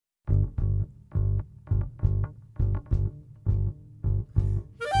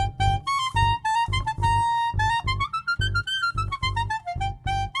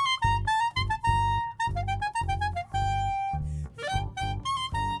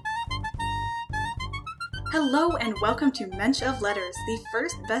Hello and welcome to Mensch of Letters, the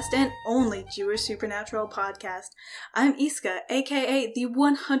first, best, and only Jewish supernatural podcast. I'm Iska, aka the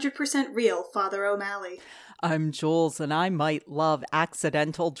 100% real Father O'Malley. I'm Jules, and I might love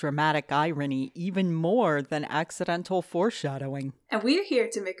accidental dramatic irony even more than accidental foreshadowing. And we're here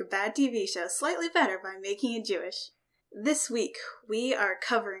to make a bad TV show slightly better by making it Jewish. This week, we are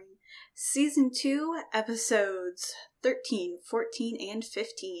covering Season 2, Episodes 13, 14, and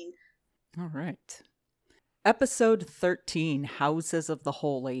 15. All right. Episode 13, Houses of the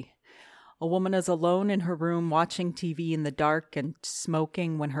Holy. A woman is alone in her room watching TV in the dark and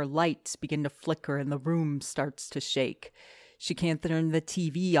smoking when her lights begin to flicker and the room starts to shake. She can't turn the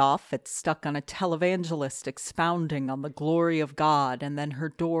TV off. It's stuck on a televangelist expounding on the glory of God, and then her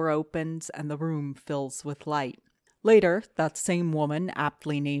door opens and the room fills with light. Later, that same woman,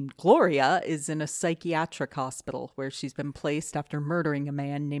 aptly named Gloria, is in a psychiatric hospital where she's been placed after murdering a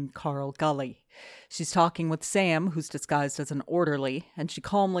man named Carl Gully. She's talking with Sam, who's disguised as an orderly, and she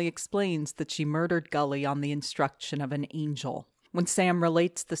calmly explains that she murdered Gully on the instruction of an angel. When Sam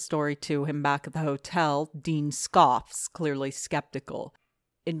relates the story to him back at the hotel, Dean scoffs, clearly skeptical.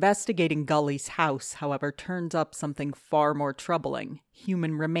 Investigating Gully's house, however, turns up something far more troubling: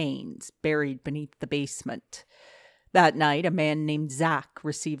 human remains buried beneath the basement. That night, a man named Zach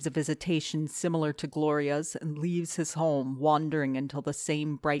receives a visitation similar to Gloria's and leaves his home, wandering until the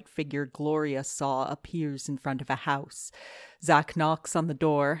same bright figure Gloria saw appears in front of a house. Zach knocks on the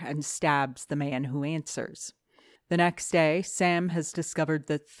door and stabs the man who answers. The next day, Sam has discovered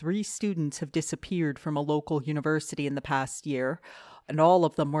that 3 students have disappeared from a local university in the past year, and all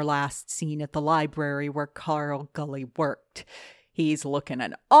of them were last seen at the library where Carl Gully worked. He's looking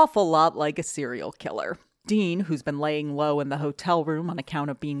an awful lot like a serial killer. Dean, who's been laying low in the hotel room on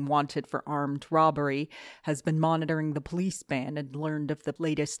account of being wanted for armed robbery, has been monitoring the police band and learned of the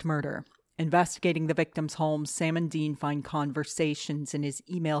latest murder. Investigating the victim's home, Sam and Dean find conversations in his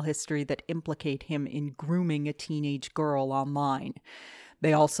email history that implicate him in grooming a teenage girl online.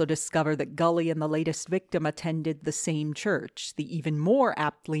 They also discover that Gully and the latest victim attended the same church, the even more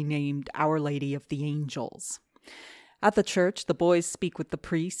aptly named Our Lady of the Angels. At the church, the boys speak with the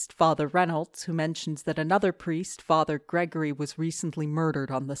priest, Father Reynolds, who mentions that another priest, Father Gregory, was recently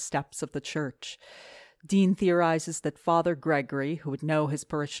murdered on the steps of the church. Dean theorizes that Father Gregory, who would know his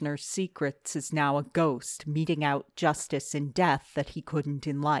parishioners' secrets, is now a ghost, meting out justice in death that he couldn't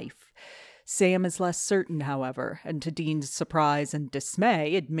in life. Sam is less certain, however, and to Dean's surprise and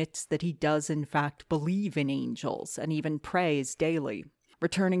dismay, admits that he does in fact believe in angels and even prays daily.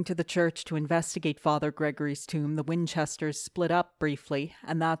 Returning to the church to investigate Father Gregory's tomb, the Winchesters split up briefly,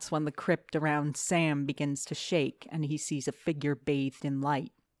 and that's when the crypt around Sam begins to shake and he sees a figure bathed in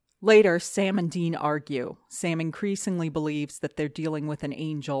light. Later, Sam and Dean argue. Sam increasingly believes that they're dealing with an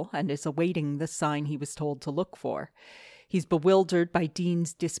angel and is awaiting the sign he was told to look for. He's bewildered by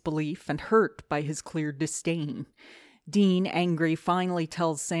Dean's disbelief and hurt by his clear disdain. Dean, angry, finally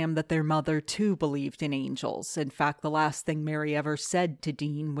tells Sam that their mother, too, believed in angels. In fact, the last thing Mary ever said to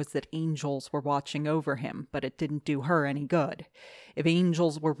Dean was that angels were watching over him, but it didn't do her any good. If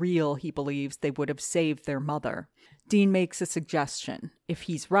angels were real, he believes, they would have saved their mother. Dean makes a suggestion. If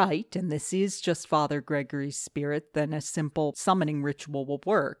he's right, and this is just Father Gregory's spirit, then a simple summoning ritual will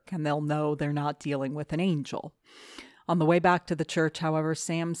work, and they'll know they're not dealing with an angel. On the way back to the church, however,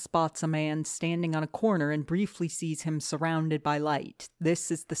 Sam spots a man standing on a corner and briefly sees him surrounded by light. This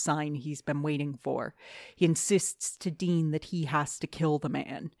is the sign he's been waiting for. He insists to Dean that he has to kill the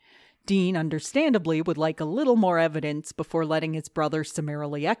man. Dean, understandably, would like a little more evidence before letting his brother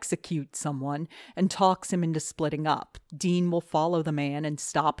summarily execute someone, and talks him into splitting up. Dean will follow the man and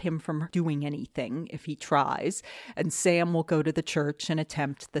stop him from doing anything if he tries, and Sam will go to the church and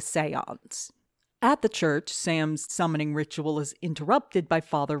attempt the seance. At the church, Sam's summoning ritual is interrupted by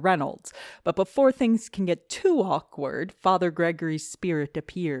Father Reynolds, but before things can get too awkward, Father Gregory's spirit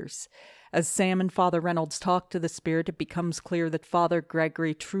appears. As Sam and Father Reynolds talk to the spirit, it becomes clear that Father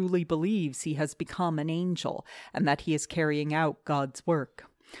Gregory truly believes he has become an angel and that he is carrying out God's work.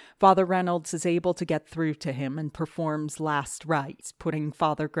 Father Reynolds is able to get through to him and performs last rites, putting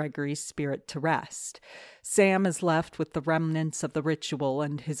Father Gregory's spirit to rest. Sam is left with the remnants of the ritual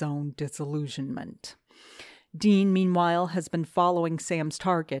and his own disillusionment. Dean, meanwhile, has been following Sam's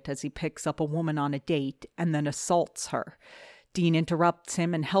target as he picks up a woman on a date and then assaults her. Dean interrupts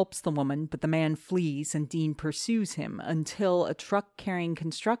him and helps the woman, but the man flees and Dean pursues him until a truck carrying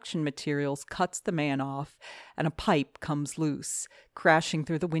construction materials cuts the man off and a pipe comes loose, crashing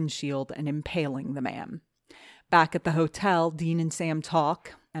through the windshield and impaling the man. Back at the hotel, Dean and Sam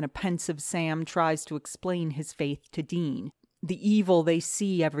talk, and a pensive Sam tries to explain his faith to Dean. The evil they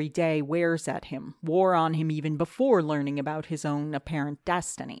see every day wears at him, wore on him even before learning about his own apparent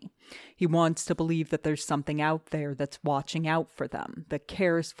destiny. He wants to believe that there's something out there that's watching out for them, that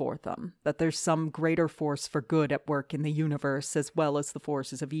cares for them, that there's some greater force for good at work in the universe as well as the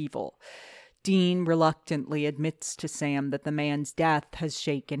forces of evil. Dean reluctantly admits to Sam that the man's death has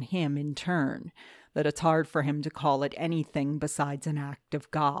shaken him in turn, that it's hard for him to call it anything besides an act of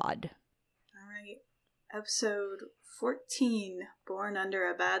God. All right. Episode 14, Born Under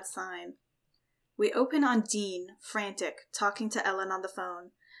a Bad Sign. We open on Dean, frantic, talking to Ellen on the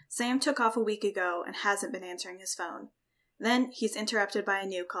phone. Sam took off a week ago and hasn't been answering his phone. Then he's interrupted by a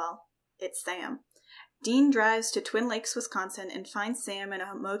new call. It's Sam. Dean drives to Twin Lakes, Wisconsin, and finds Sam in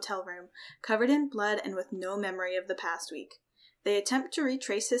a motel room, covered in blood and with no memory of the past week. They attempt to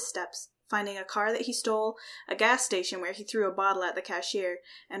retrace his steps, finding a car that he stole, a gas station where he threw a bottle at the cashier,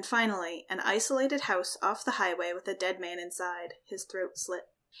 and finally, an isolated house off the highway with a dead man inside, his throat slit.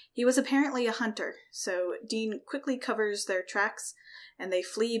 He was apparently a hunter, so Dean quickly covers their tracks, and they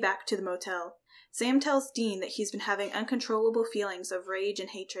flee back to the motel. Sam tells Dean that he's been having uncontrollable feelings of rage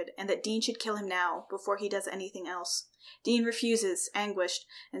and hatred, and that Dean should kill him now, before he does anything else. Dean refuses, anguished,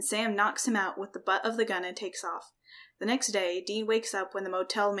 and Sam knocks him out with the butt of the gun and takes off. The next day, Dean wakes up when the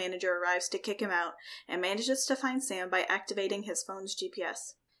motel manager arrives to kick him out, and manages to find Sam by activating his phone's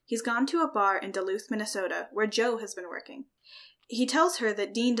GPS. He's gone to a bar in Duluth, Minnesota, where Jo has been working. He tells her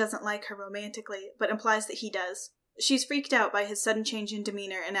that Dean doesn't like her romantically, but implies that he does. She's freaked out by his sudden change in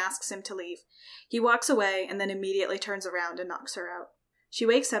demeanor and asks him to leave. He walks away and then immediately turns around and knocks her out. She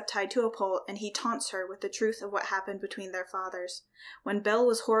wakes up tied to a pole, and he taunts her with the truth of what happened between their fathers. When Bill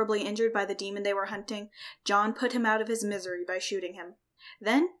was horribly injured by the demon they were hunting, John put him out of his misery by shooting him.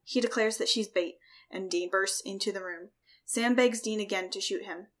 Then he declares that she's bait, and Dean bursts into the room. Sam begs Dean again to shoot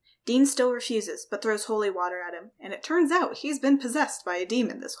him. Dean still refuses, but throws holy water at him, and it turns out he's been possessed by a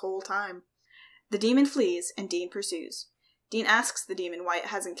demon this whole time. The demon flees, and Dean pursues. Dean asks the demon why it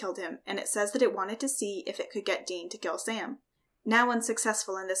hasn't killed him, and it says that it wanted to see if it could get Dean to kill Sam. Now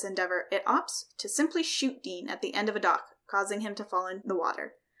unsuccessful in this endeavor, it opts to simply shoot Dean at the end of a dock, causing him to fall in the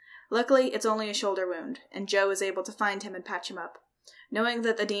water. Luckily, it's only a shoulder wound, and Jo is able to find him and patch him up. Knowing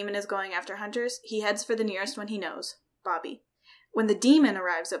that the demon is going after hunters, he heads for the nearest one he knows, Bobby. When the demon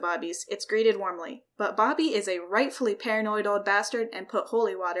arrives at Bobby's, it's greeted warmly, but Bobby is a rightfully paranoid old bastard and put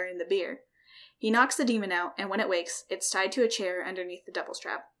holy water in the beer. He knocks the demon out, and when it wakes, it's tied to a chair underneath the devil's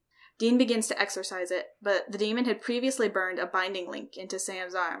trap. Dean begins to exorcise it, but the demon had previously burned a binding link into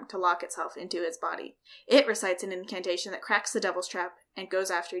Sam's arm to lock itself into his body. It recites an incantation that cracks the devil's trap and goes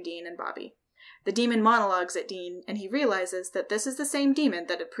after Dean and Bobby. The demon monologues at Dean, and he realizes that this is the same demon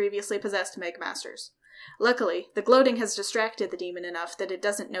that had previously possessed Meg Masters. Luckily, the gloating has distracted the demon enough that it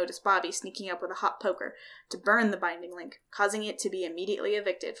doesn't notice Bobby sneaking up with a hot poker to burn the binding link, causing it to be immediately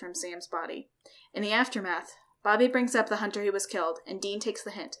evicted from Sam's body. In the aftermath, Bobby brings up the hunter who was killed, and Dean takes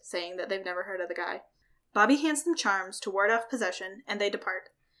the hint, saying that they've never heard of the guy. Bobby hands them charms to ward off possession, and they depart.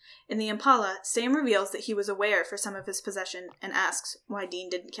 In the Impala, Sam reveals that he was aware for some of his possession, and asks why Dean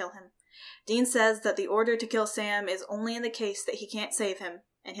didn't kill him. Dean says that the order to kill Sam is only in the case that he can't save him,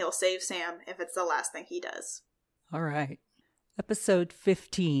 and he'll save Sam if it's the last thing he does. All right. Episode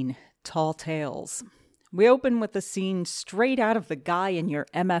 15, Tall Tales. We open with a scene straight out of The Guy in Your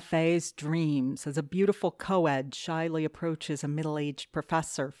MFA's Dreams as a beautiful co-ed shyly approaches a middle-aged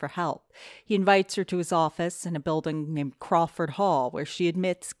professor for help. He invites her to his office in a building named Crawford Hall, where she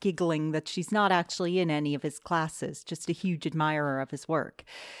admits, giggling, that she's not actually in any of his classes, just a huge admirer of his work.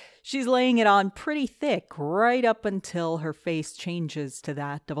 She's laying it on pretty thick right up until her face changes to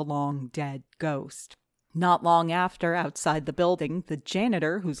that of a long-dead ghost. Not long after, outside the building, the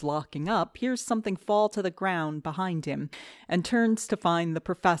janitor, who's locking up, hears something fall to the ground behind him and turns to find the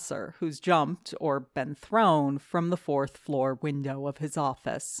professor, who's jumped, or been thrown, from the 4th floor window of his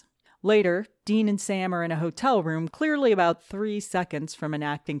office. Later, Dean and Sam are in a hotel room, clearly about 3 seconds from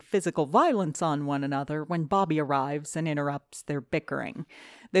enacting physical violence on one another, when Bobby arrives and interrupts their bickering.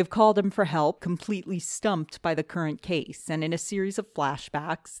 They've called him for help, completely stumped by the current case, and in a series of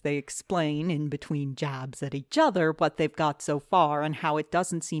flashbacks, they explain, in between jabs at each other, what they've got so far and how it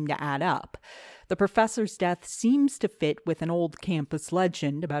doesn't seem to add up. The professor's death seems to fit with an old campus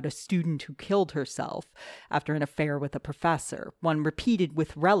legend about a student who killed herself after an affair with a professor, one repeated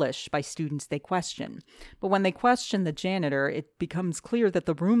with relish by students they question. But when they question the janitor, it becomes clear that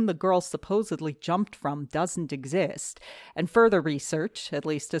the room the girl supposedly jumped from doesn't exist, and further research, at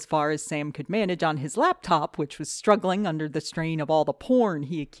least as far as Sam could manage on his laptop, which was struggling under the strain of all the porn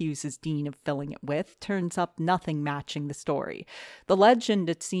he accuses Dean of filling it with, turns up nothing matching the story. The legend,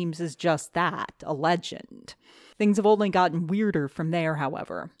 it seems, is just that, a legend. Things have only gotten weirder from there,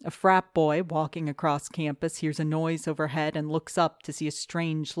 however. A frat boy walking across campus hears a noise overhead and looks up to see a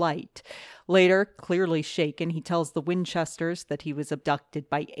strange light. Later, clearly shaken, he tells the Winchesters that he was abducted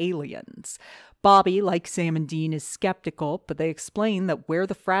by aliens. Bobby, like Sam and Dean, is skeptical, but they explain that where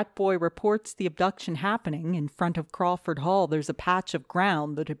the frat boy reports the abduction happening, in front of Crawford Hall, there's a patch of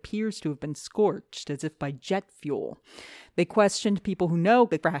ground that appears to have been scorched, as if by jet fuel. They questioned people who know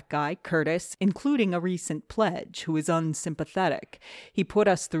the frat guy, Curtis, including a recent pledge, who is unsympathetic. He put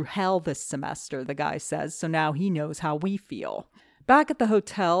us through hell this semester, the guy says, so now he knows how we feel. Back at the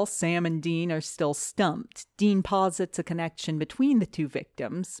hotel, Sam and Dean are still stumped. Dean posits a connection between the two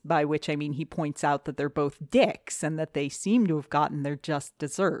victims, by which I mean he points out that they're both dicks and that they seem to have gotten their just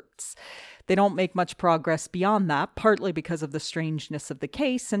desserts. They don't make much progress beyond that, partly because of the strangeness of the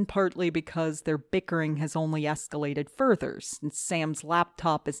case and partly because their bickering has only escalated further, since Sam's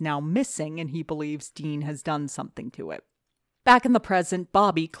laptop is now missing and he believes Dean has done something to it. Back in the present,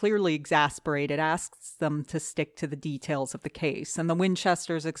 Bobby, clearly exasperated, asks them to stick to the details of the case, and the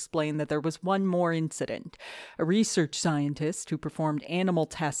Winchesters explain that there was one more incident. A research scientist who performed animal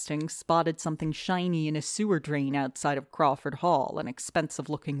testing spotted something shiny in a sewer drain outside of Crawford Hall, an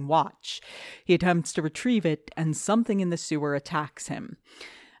expensive-looking watch. He attempts to retrieve it, and something in the sewer attacks him.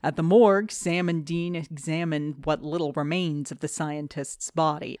 At the morgue, Sam and Dean examine what little remains of the scientist's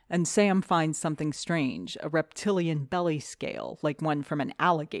body, and Sam finds something strange, a reptilian belly scale, like one from an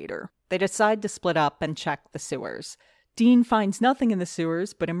alligator. They decide to split up and check the sewers. Dean finds nothing in the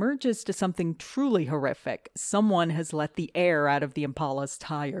sewers, but emerges to something truly horrific. Someone has let the air out of the Impala's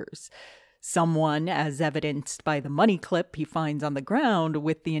tires. Someone, as evidenced by the money clip he finds on the ground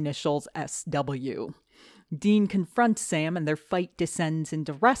with the initials SW. Dean confronts Sam and their fight descends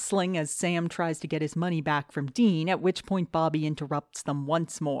into wrestling as Sam tries to get his money back from Dean, at which point Bobby interrupts them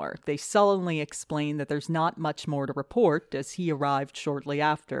once more. They sullenly explain that there's not much more to report, as he arrived shortly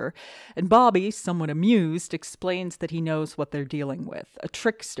after, and Bobby, somewhat amused, explains that he knows what they're dealing with. A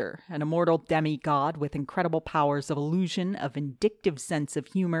trickster, an immortal demigod with incredible powers of illusion, a vindictive sense of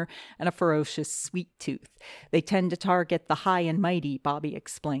humor, and a ferocious sweet tooth. They tend to target the high and mighty, Bobby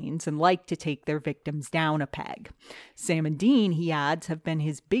explains, and like to take their victims down a peg. Sam and Dean, he adds, have been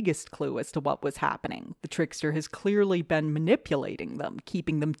his biggest clue as to what was happening. The trickster has clearly been manipulating them,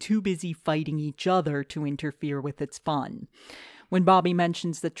 keeping them too busy fighting each other to interfere with its fun. When Bobby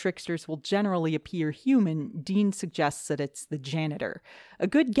mentions that tricksters will generally appear human, Dean suggests that it's the janitor. A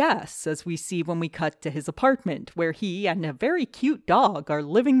good guess, as we see when we cut to his apartment, where he and a very cute dog are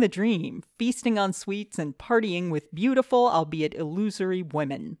living the dream, feasting on sweets and partying with beautiful, albeit illusory,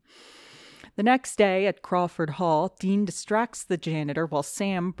 women. The next day at Crawford Hall, Dean distracts the janitor while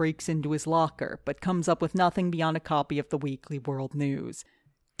Sam breaks into his locker, but comes up with nothing beyond a copy of the Weekly World News.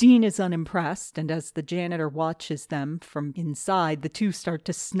 Dean is unimpressed, and as the janitor watches them from inside, the two start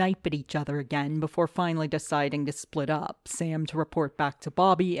to snipe at each other again before finally deciding to split up, Sam to report back to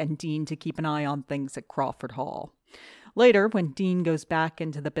Bobby and Dean to keep an eye on things at Crawford Hall. Later, when Dean goes back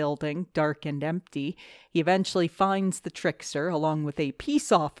into the building, dark and empty, he eventually finds the trickster along with a peace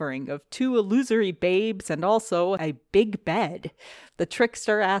offering of 2 illusory babes and also a big bed. The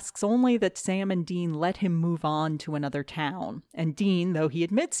trickster asks only that Sam and Dean let him move on to another town. And Dean, though he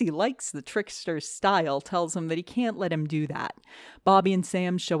admits he likes the trickster's style, tells him that he can't let him do that. Bobby and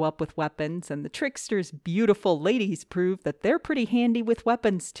Sam show up with weapons, and the trickster's beautiful ladies prove that they're pretty handy with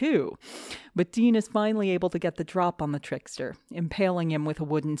weapons too. But Dean is finally able to get the drop on the trickster, impaling him with a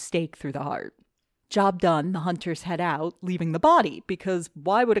wooden stake through the heart. Job done, the hunters head out, leaving the body, because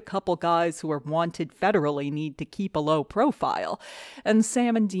why would a couple guys who are wanted federally need to keep a low profile? And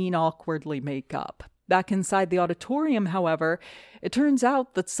Sam and Dean awkwardly make up. Back inside the auditorium, however, it turns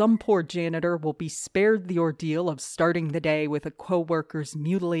out that some poor janitor will be spared the ordeal of starting the day with a co-worker's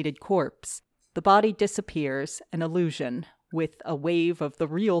mutilated corpse. The body disappears, an illusion, with a wave of the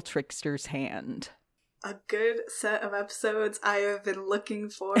real trickster's hand. A good set of episodes. I have been looking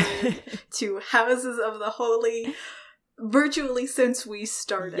forward to Houses of the Holy virtually since we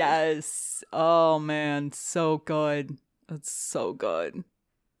started. Yes. Oh man, so good. It's so good.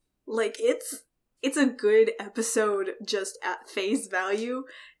 Like, it's a good episode just at face value,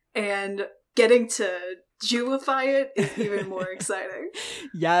 and getting to Jewify it is even more exciting.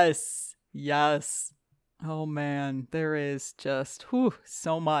 Yes. Oh man, there is just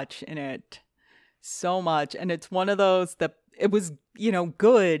so much in it. So much. And it's one of those that it was,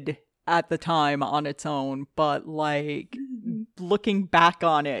 good at the time on its own, but like looking back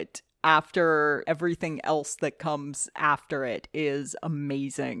on it after everything else that comes after it is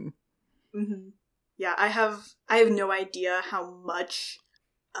amazing. Mm-hmm. Yeah, I have no idea how much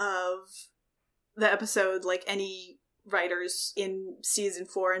of the episode like any writers in season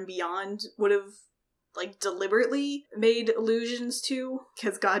 4 and beyond would have like deliberately made allusions to,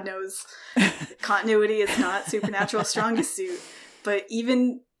 because God knows continuity is not Supernatural's strongest suit. But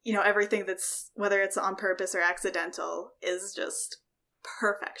even, you know, everything that's, whether it's on purpose or accidental, is just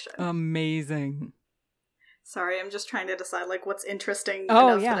perfection. Amazing. Sorry, I'm just trying to decide like what's interesting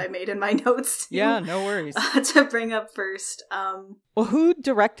enough that I made in my notes no worries. To bring up first. Well, who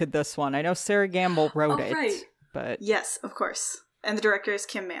directed this one? I know Sarah Gamble wrote it. Right. But yes, of course. And the director is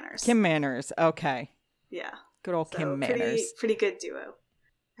Kim Manners. Kim Manners, okay. Yeah. Good old Kim Manners. Pretty good duo.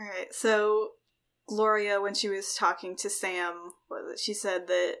 All right, so Gloria, when she was talking to Sam, she said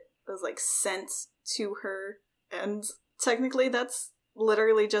that it was like sent to her, and technically that's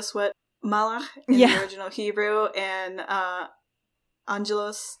literally just what Malach in the original Hebrew and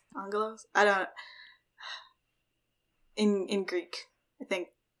Angelos, I don't, in Greek, I think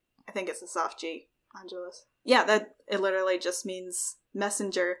it's a soft G, Angelos. Yeah, that it literally just means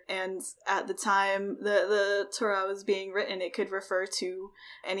messenger, and at the time the Torah was being written, it could refer to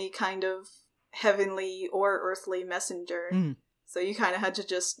any kind of heavenly or earthly messenger. So you kind of had to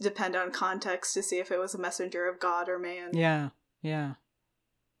just depend on context to see if it was a messenger of God or man. Yeah.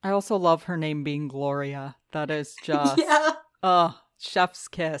 I also love her name being Gloria. That is just chef's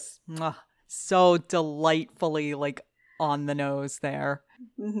kiss. Mwah. So delightfully like on the nose there.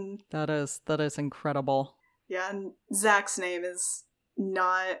 Mm-hmm. That is incredible. Yeah, and Zach's name is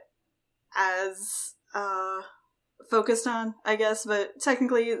not as focused on, I guess, but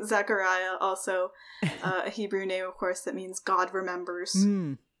technically Zachariah, also a Hebrew name, of course, that means God remembers.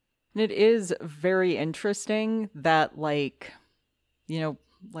 It is very interesting that, like, you know,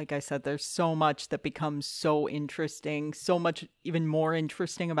 like I said, there's so much that becomes so interesting, so much even more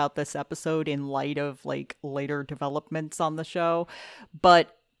interesting about this episode in light of like later developments on the show.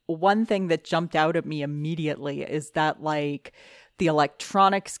 But one thing that jumped out at me immediately is that like the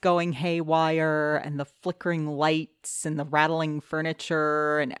electronics going haywire and the flickering lights and the rattling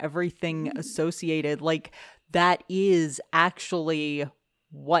furniture and everything associated, like that is actually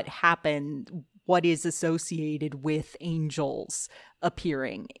what happened, what is associated with angels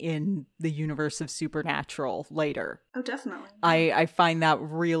appearing in the universe of Supernatural later. Oh, definitely. I find that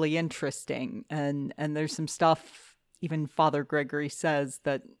really interesting. And there's some stuff even Father Gregory says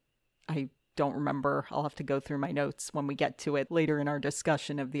that I don't remember. I'll have to go through my notes when we get to it later in our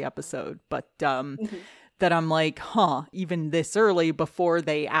discussion of the episode. But that I'm like, even this early, before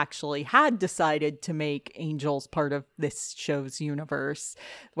they actually had decided to make angels part of this show's universe,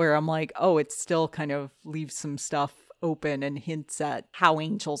 where I'm like, it still kind of leaves some stuff open and hints at how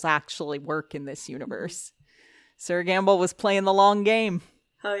angels actually work in this universe. Sarah Gamble was playing the long game.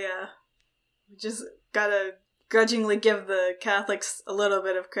 Oh yeah. We just gotta grudgingly give the Catholics a little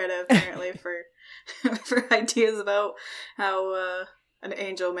bit of credit, apparently, for ideas about how an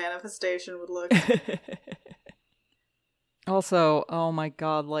angel manifestation would look. Also, oh my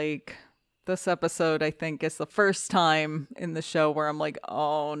god, like, this episode, I think, is the first time in the show where I'm like,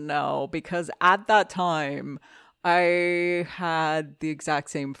 oh no, because at that time, I had the exact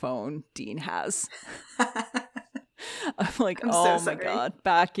same phone Dean has. I'm like, I'm my god,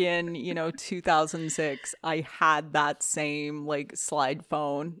 back in, 2006, I had that same, like, slide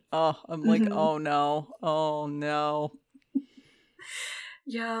phone. I'm like, oh no.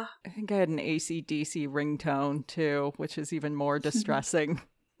 Yeah. I think I had an AC/DC ringtone, too, which is even more distressing.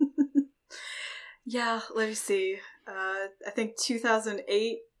 Yeah, let me see. I think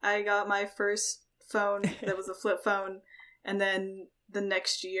 2008, I got my first phone that was a flip phone. And then the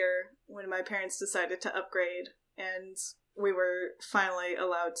next year, when my parents decided to upgrade and we were finally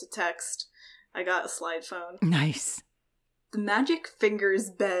allowed to text, I got a slide phone. Nice. The Magic Fingers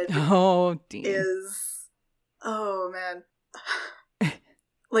bed Dean. is... Oh, man.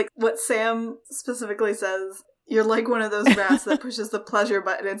 Like, what Sam specifically says, you're like one of those rats that pushes the pleasure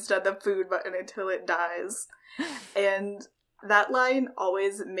button instead of the food button until it dies. And that line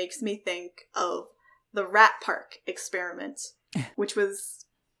always makes me think of the Rat Park experiment, which was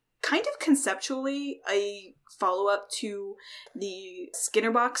kind of conceptually a follow-up to the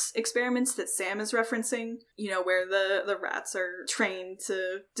Skinner box experiments that Sam is referencing, where the rats are trained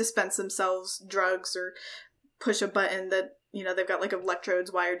to dispense themselves drugs or push a button that, they've got like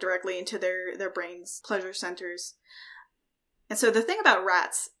electrodes wired directly into their brains' pleasure centers. And so the thing about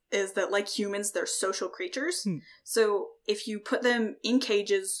rats is that, like humans, they're social creatures. So if you put them in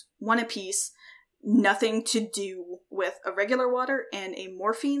cages, one apiece, nothing to do with a regular water and a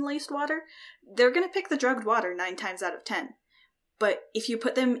morphine-laced water, they're going to pick the drugged water 9 times out of 10. But if you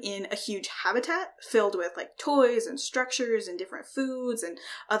put them in a huge habitat filled with like toys and structures and different foods and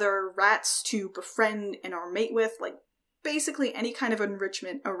other rats to befriend and or mate with, like basically any kind of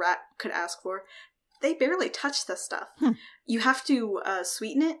enrichment a rat could ask for, they barely touch this stuff. You have to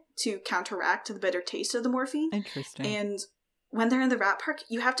sweeten it to counteract the bitter taste of the morphine. Interesting. And when they're in the rat park,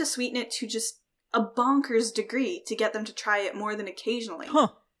 you have to sweeten it to just a bonkers degree to get them to try it more than occasionally. Huh.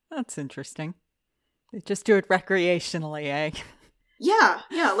 That's interesting. They just do it recreationally, eh? Yeah,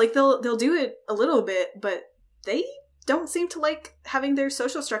 like they'll do it a little bit, but they don't seem to like having their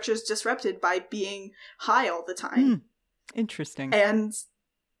social structures disrupted by being high all the time. Interesting. And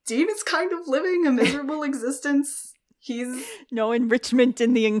Dean is kind of living a miserable existence. He's no enrichment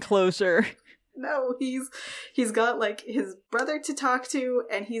in the enclosure. No, he's got like his brother to talk to,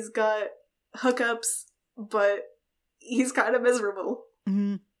 and he's got hookups, but he's kind of miserable.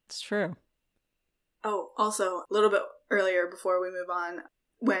 It's true. Oh, also, a little bit earlier before we move on,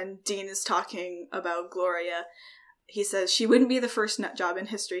 when Dean is talking about Gloria, he says she wouldn't be the first nut job in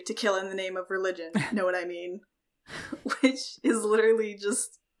history to kill in the name of religion. Know what I mean? Which is literally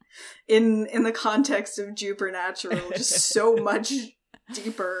just in the context of Supernatural, just so much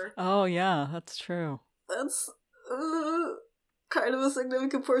deeper. Oh yeah, that's true. That's kind of a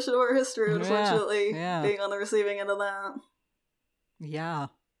significant portion of our history, unfortunately, being on the receiving end of that. Yeah.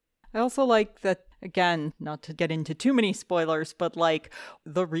 I also like that, again, not to get into too many spoilers, but like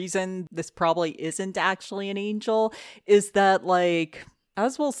the reason this probably isn't actually an angel is that, like,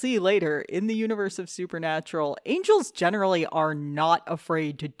 as we'll see later, in the universe of Supernatural, angels generally are not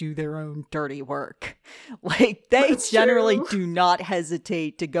afraid to do their own dirty work. Like, they generally do not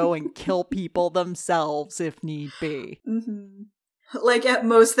hesitate to go and kill people themselves if need be. Like, at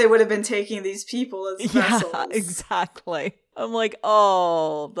most, they would have been taking these people as vessels. Yeah, exactly. I'm like,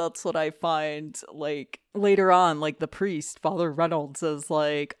 oh, that's what I find, like, later on, like, the priest, Father Reynolds, is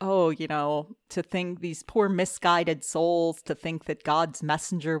like, oh, you know, to think these poor misguided souls, to think that God's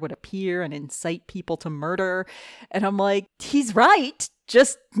messenger would appear and incite people to murder. And I'm like, he's right,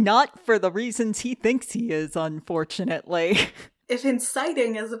 just not for the reasons he thinks he is, unfortunately. If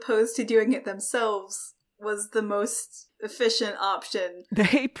inciting as opposed to doing it themselves was the most efficient option,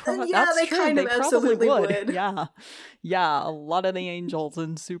 they kind they of absolutely would. Yeah, a lot of the angels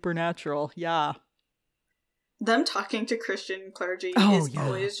in Supernatural, them talking to Christian clergy is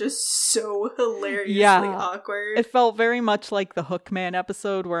always just so hilariously awkward. It felt very much like the Hookman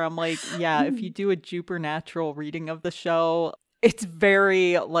episode where I'm like, if you do a Supernatural reading of the show, it's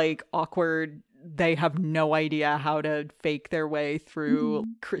very like awkward. They have no idea how to fake their way through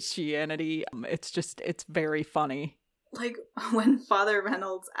Christianity. It's very funny. Like when Father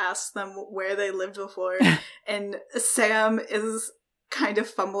Reynolds asks them where they lived before, and Sam is kind of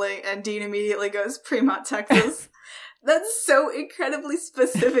fumbling, and Dean immediately goes, Fremont, Texas. That's so incredibly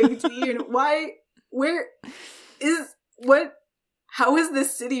specific, Dean. How has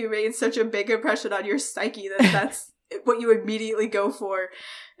this city made such a big impression on your psyche that's what you immediately go for?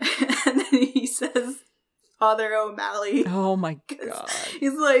 And then he says Father O'Malley. Oh my god.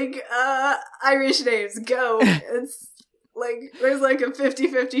 He's like, Irish names, go. It's like, there's like a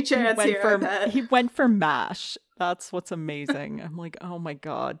 50-50 chance here. He went for MASH. That's what's amazing. I'm like, oh my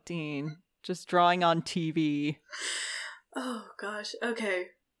god, Dean. Just drawing on TV. Oh gosh, okay.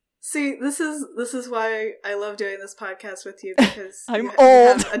 See, this is why I love doing this podcast with you, because I'm you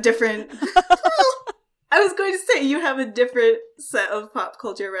old. have a different... I was going to say you have a different set of pop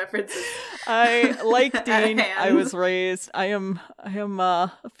culture references. I like Dean. I was raised. I am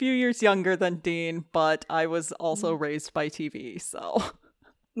a few years younger than Dean, but I was also raised by TV. So,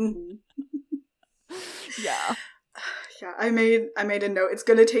 yeah. Yeah, I made a note. It's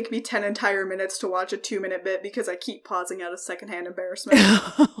going to take me 10 entire minutes to watch a 2-minute bit because I keep pausing out of secondhand embarrassment.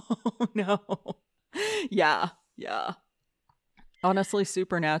 Oh no. Yeah. Honestly,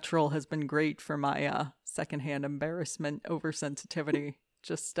 Supernatural has been great for my secondhand embarrassment oversensitivity.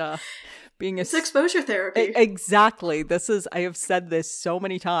 Just being it's exposure therapy. Exactly. I have said this so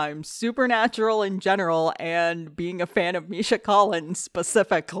many times. Supernatural in general and being a fan of Misha Collins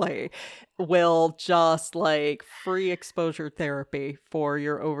specifically will just like free exposure therapy for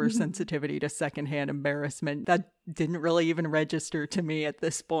your oversensitivity to secondhand embarrassment. That didn't really even register to me at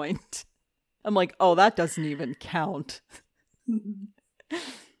this point. I'm like, oh, that doesn't even count.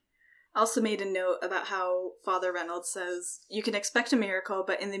 Also made a note about how Father Reynolds says, you can expect a miracle,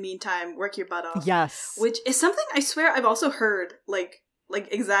 but in the meantime, work your butt off. Yes. Which is something I swear I've also heard, like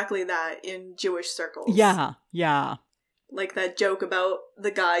exactly that in Jewish circles. Yeah. Like that joke about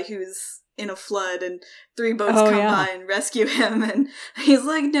the guy who's in a flood and 3 boats come by and rescue him, and he's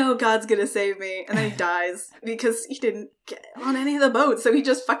like, no, God's gonna save me, and then he dies because he didn't get on any of the boats, so he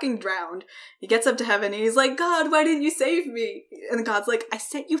just fucking drowned. He gets up to heaven and he's like, God, why didn't you save me? And God's like, I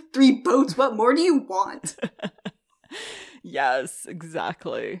sent you 3 boats, what more do you want? Yes,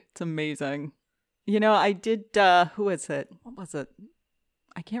 exactly. It's amazing. I did, who is it? What was it?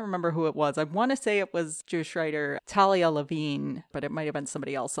 I can't remember who it was. I want to say it was Jewish writer Talia Levine, but it might have been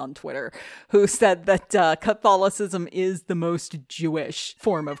somebody else on Twitter who said that Catholicism is the most Jewish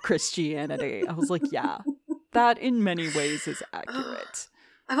form of Christianity. I was like, yeah, that in many ways is accurate.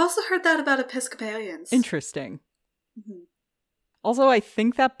 I've also heard that about Episcopalians. Interesting. Mm-hmm. Also, I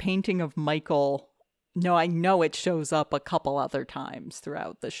think that painting of Michael... No, I know it shows up a couple other times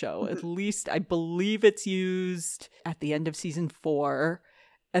throughout the show. At least I believe it's used at the end of season 4.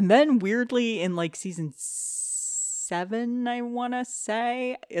 And then weirdly in like season 7, I want to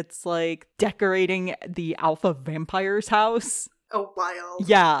say, it's like decorating the Alpha Vampire's house. Oh, wild.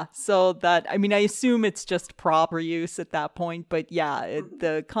 Yeah, so that, I mean, I assume it's just proper use at that point, but yeah,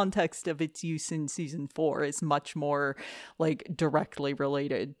 the context of its use in season 4 is much more like directly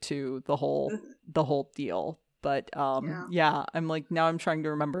related to the whole deal. But yeah, I'm like, now I'm trying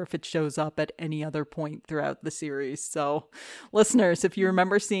to remember if it shows up at any other point throughout the series. So listeners, if you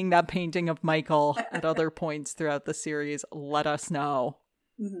remember seeing that painting of Michael at other points throughout the series, let us know.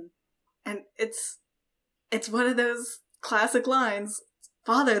 Mm-hmm. And it's one of those classic lines,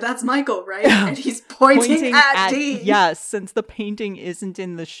 Father, that's Michael, right? And he's pointing at Dean. Yes, since the painting isn't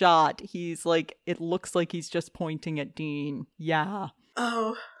in the shot, he's like, it looks like he's just pointing at Dean. Yeah.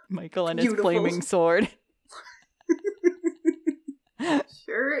 Oh. Michael and his flaming sword.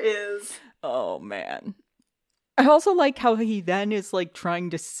 Sure is. Oh, man. I also like how he then is like trying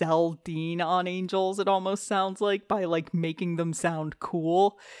to sell Dean on angels, it almost sounds like, by like making them sound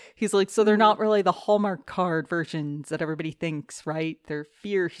cool. He's like, so they're not really the Hallmark card versions that everybody thinks, right? They're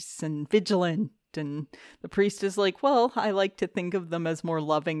fierce and vigilant. And the priest is like, well, I like to think of them as more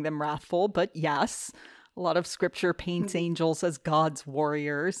loving than wrathful, but yes, a lot of scripture paints angels as God's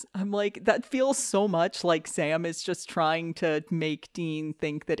warriors. I'm like, that feels so much like Sam is just trying to make Dean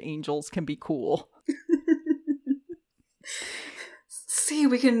think that angels can be cool. See,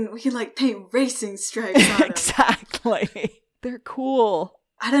 we can like paint racing stripes on them. Exactly. They're cool.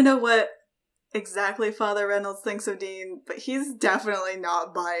 I don't know what exactly Father Reynolds thinks of Dean, but he's definitely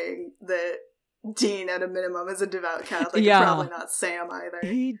not buying that Dean at a minimum is a devout Catholic. Yeah. Probably not Sam either.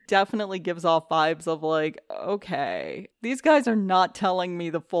 He definitely gives off vibes of like, okay, these guys are not telling me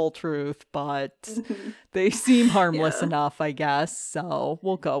the full truth, but they seem harmless enough, I guess. So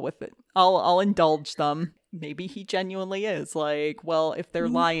we'll go with it. I'll indulge them. Maybe he genuinely is like, well, if they're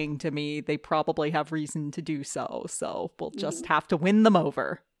lying to me, they probably have reason to do so. So we'll just have to win them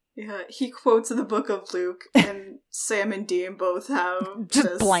over. Yeah, he quotes the book of Luke, and Sam and Dean both have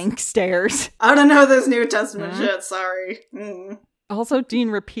just blank stares. I don't know this New Testament shit, sorry. Also, Dean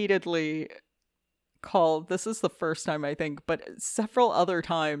repeatedly called, this is the first time I think, but several other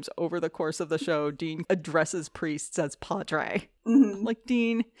times over the course of the show, Dean addresses priests as Padre. Like,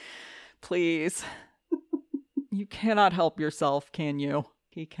 Dean, please. You cannot help yourself, can you?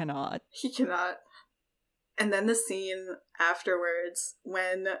 He cannot. He cannot. And then the scene afterwards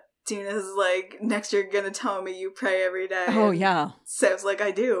when Dean is like, next you're gonna tell me you pray every day. Oh, yeah. Sam's like,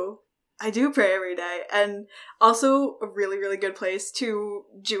 I do pray every day. And also a really, really good place to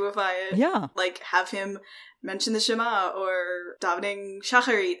Jewify it. Yeah. Like, have him mention the Shema or davening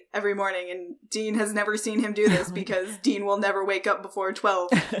Shacharit every morning. And Dean has never seen him do this because Dean will never wake up before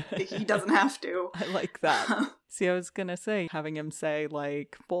 12. He doesn't have to. I like that. See, I was gonna say, having him say,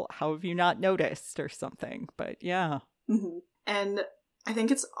 like, well, how have you not noticed or something? But yeah. And I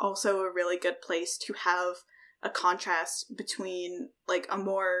think it's also a really good place to have a contrast between, like, a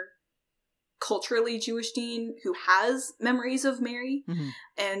more culturally Jewish Dean who has memories of Mary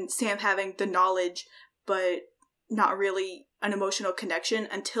and Sam having the knowledge but not really an emotional connection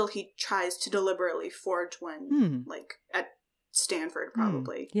until he tries to deliberately forge one, like at Stanford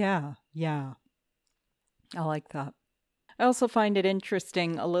probably. Yeah. I like that. I also find it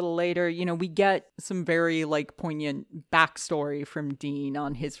interesting a little later, you know, we get some very like poignant backstory from Dean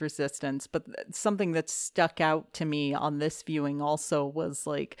on his resistance, but something that stuck out to me on this viewing also was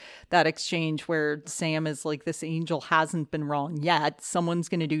like that exchange where Sam is like, this angel hasn't been wrong yet. Someone's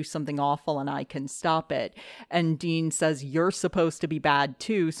going to do something awful and I can stop it. And Dean says, you're supposed to be bad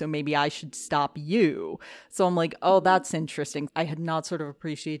too, so maybe I should stop you. So I'm like, oh, that's interesting. I had not sort of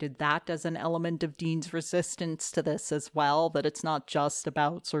appreciated that as an element of Dean's resistance to this as well. That it's not just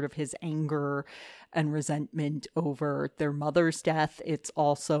about sort of his anger and resentment over their mother's death. It's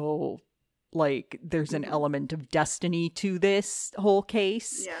also like there's an element of destiny to this whole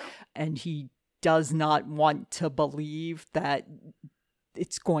case. Yeah. And he does not want to believe that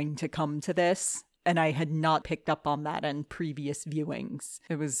it's going to come to this. And I had not picked up on that in previous viewings.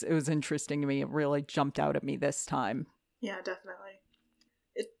 It was interesting to me. It really jumped out at me this time. Yeah, definitely.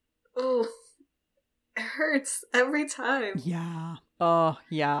 It hurts every time. Yeah. Oh,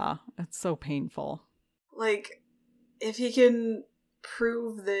 yeah. It's so painful. Like, if he can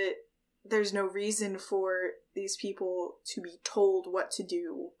prove that there's no reason for these people to be told what to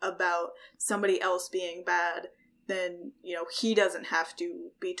do about somebody else being bad, then, you know, he doesn't have to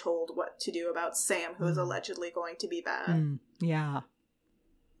be told what to do about Sam, who is allegedly going to be bad. Yeah.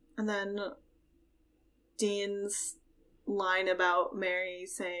 And then Dean's line about Mary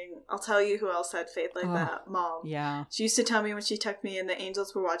saying, "I'll tell you who else had faith like that, Mom. Yeah. She used to tell me when she tucked me in, the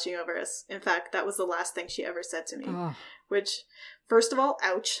angels were watching over us. In fact, that was the last thing she ever said to me." Which, first of all,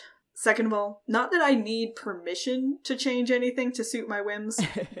 ouch. Second of all, not that I need permission to change anything to suit my whims,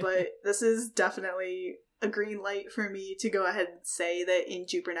 but this is definitely a green light for me to go ahead and say that in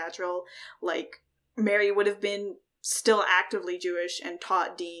Supernatural, like, Mary would have been still actively Jewish and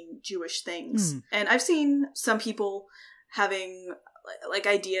taught Dean Jewish things. And I've seen some people having, like,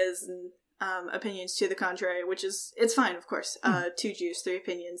 ideas and opinions to the contrary, which is, it's fine, of course. 2 Jews, 3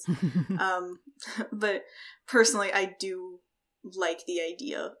 opinions. But personally, I do like the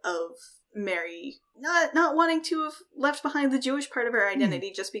idea of Mary not wanting to have left behind the Jewish part of her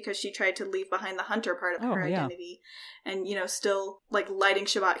identity just because she tried to leave behind the hunter part of her identity. And, you know, still, like, lighting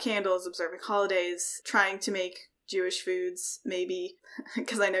Shabbat candles, observing holidays, trying to make Jewish foods, maybe,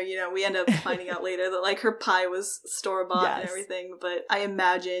 because I know, you know, we end up finding out later that, like, her pie was store-bought and everything, but I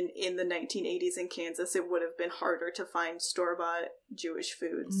imagine in the 1980s in Kansas it would have been harder to find store-bought Jewish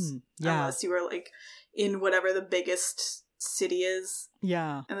foods unless you were, like, in whatever the biggest city is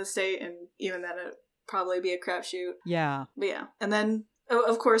in the state, and even then it'd probably be a crapshoot. But yeah, and then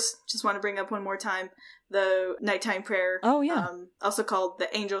of course, just want to bring up one more time the nighttime prayer, also called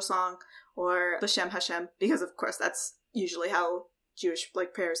the angel song or B'Shem Hashem, because of course that's usually how Jewish,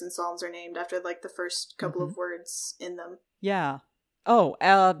 like, prayers and psalms are named, after, like, the first couple of words in them. I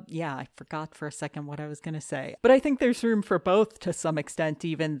forgot for a second what I was going to say. But I think there's room for both to some extent,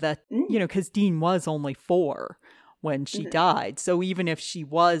 even that, you know, because Dean was only 4 when she died. So even if she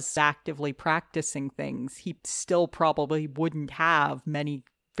was actively practicing things, he still probably wouldn't have many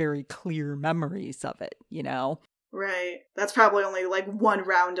very clear memories of it, you know? Right. That's probably only, like, one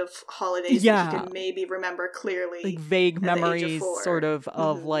round of holidays that he can maybe remember clearly. Like, vague memories, sort of,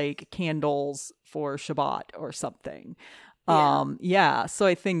 like, candles for Shabbat or something. So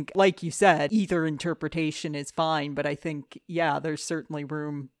I think, like you said, either interpretation is fine, but I think, there's certainly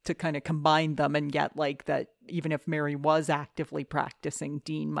room to kind of combine them and get, like, that even if Mary was actively practicing,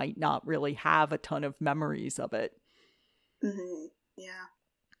 Dean might not really have a ton of memories of it. Yeah.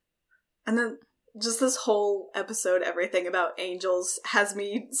 And then just this whole episode, everything about angels has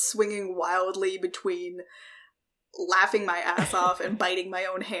me swinging wildly between laughing my ass off and biting my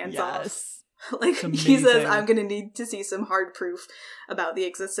own hands off. Like, he says, I'm gonna need to see some hard proof about the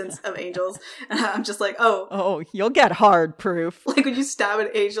existence of angels. And I'm just like, oh, you'll get hard proof. Like when you stab an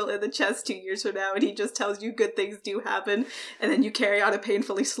angel in the chest 2 years from now and he just tells you good things do happen, and then you carry on a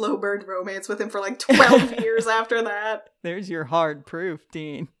painfully slow burn romance with him for like 12 years after that. There's your hard proof,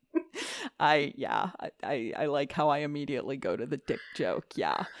 Dean. I like how I immediately go to the dick joke.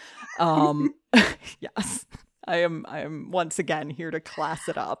 Yes. I am once again here to class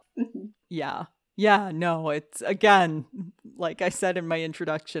it up. No, it's, again, like I said in my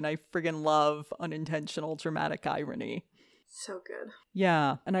introduction, I friggin' love unintentional dramatic irony. So good.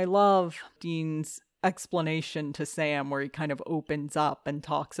 Yeah, and I love Dean's explanation to Sam where he kind of opens up and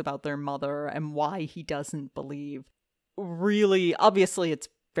talks about their mother and why he doesn't believe. Really, obviously it's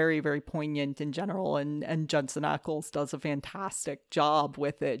very, very poignant in general, and Jensen Ackles does a fantastic job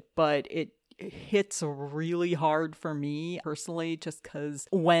with it, but it hits really hard for me personally, just because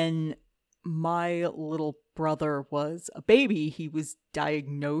when my little brother was a baby, he was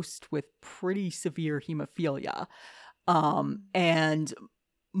diagnosed with pretty severe hemophilia. And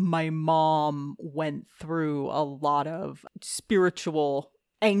my mom went through a lot of spiritual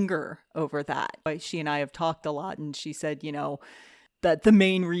anger over that. She and I have talked a lot, and she said, you know, that the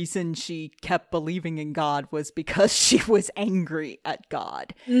main reason she kept believing in God was because she was angry at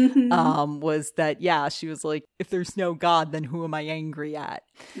God. Was that, she was like, if there's no God, then who am I angry at?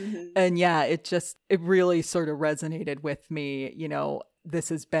 And it really sort of resonated with me. You know, this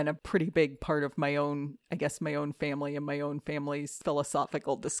has been a pretty big part of my own family and my own family's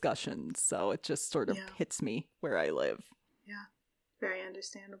philosophical discussions. So it just sort of hits me where I live. Yeah, very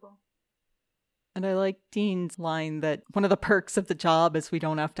understandable. And I like Dean's line that one of the perks of the job is we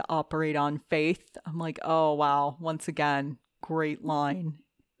don't have to operate on faith. I'm like, oh, wow. Once again, great line.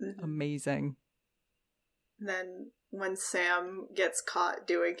 Mm-hmm. Amazing. And then when Sam gets caught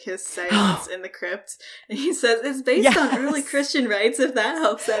doing his seance in the crypt, and he says it's based on early Christian rites, if that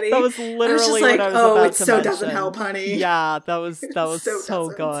helps any. That was literally what I was about to mention. It so doesn't help, honey. Yeah, that was so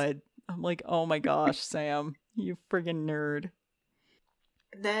good. I'm like, oh my gosh, Sam, you friggin' nerd.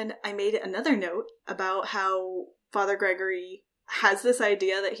 Then I made another note about how Father Gregory has this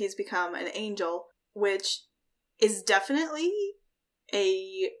idea that he's become an angel, which is definitely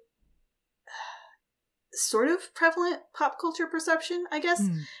a sort of prevalent pop culture perception, I guess,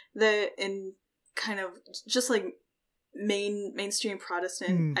 that in kind of just like mainstream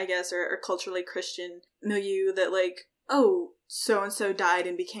Protestant, I guess, or culturally Christian milieu, that like, oh, so-and-so died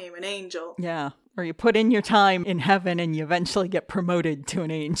and became an angel. Yeah. Or you put in your time in heaven and you eventually get promoted to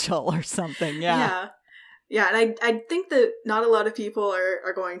an angel or something. Yeah. Yeah. And I think that not a lot of people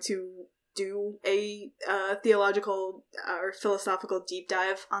are going to do a theological or philosophical deep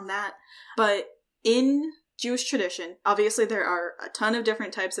dive on that. But in Jewish tradition, obviously there are a ton of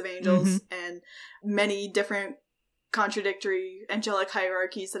different types of angels and many different contradictory angelic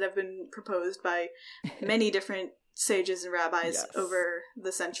hierarchies that have been proposed by many different sages and rabbis over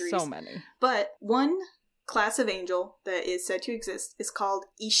the centuries. So many. But one class of angel that is said to exist is called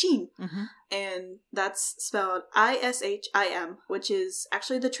Ishim. And that's spelled Ishim, which is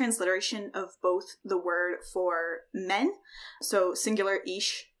actually the transliteration of both the word for men, so singular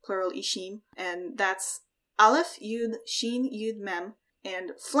Ish, plural Ishim, and that's Aleph, Yud, Shin, Yud, Mem,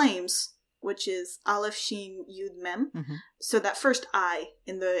 and flames, which is Aleph, Shin, Yud, Mem. So that first I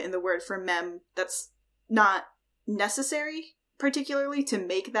in the word for Mem, that's not necessary particularly to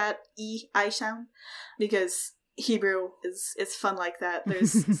make that I sound, because Hebrew is fun like that.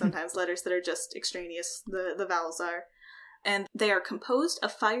 There's sometimes letters that are just extraneous, the vowels are. And they are composed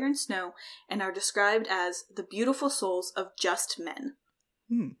of fire and snow and are described as the beautiful souls of just men.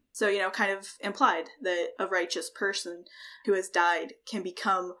 So, kind of implied that a righteous person who has died can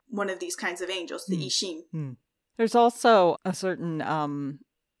become one of these kinds of angels, the Ishim. There's also a certain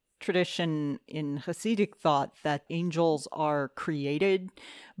tradition in Hasidic thought that angels are created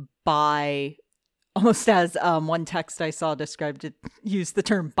by, almost as one text I saw described it, used the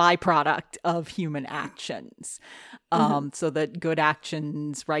term byproduct of human actions. So that good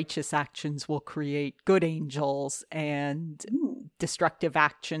actions, righteous actions will create good angels, and destructive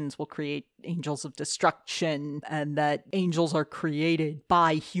actions will create angels of destruction, and that angels are created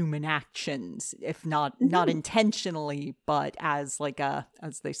by human actions, if not intentionally, but as like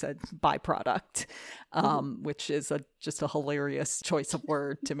as they said, byproduct, which is just a hilarious choice of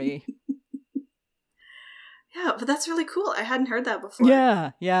word to me. Yeah, but that's really cool. I hadn't heard that before.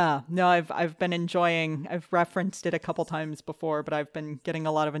 Yeah. No, I've been enjoying, I've referenced it a couple times before, but I've been getting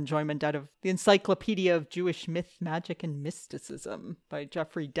a lot of enjoyment out of the Encyclopedia of Jewish Myth, Magic, and Mysticism by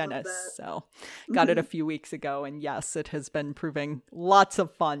Jeffrey Dennis. So got it a few weeks ago, and yes, it has been proving lots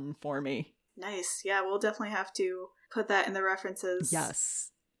of fun for me. Nice. Yeah, we'll definitely have to put that in the references.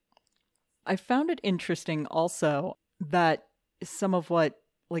 Yes. I found it interesting also that some of what,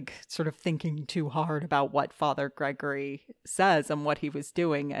 like, sort of thinking too hard about what Father Gregory says and what he was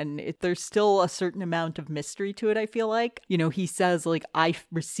doing. And there's still a certain amount of mystery to it, I feel like. He says, like, I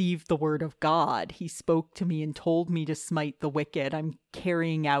received the word of God. He spoke to me and told me to smite the wicked. I'm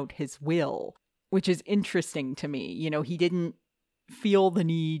carrying out his will, which is interesting to me. He didn't feel the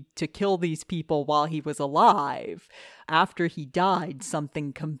need to kill these people while he was alive. After he died,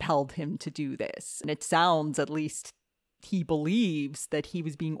 something compelled him to do this. And it sounds, at least he believes, that he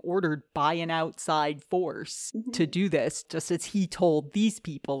was being ordered by an outside force to do this, just as he told these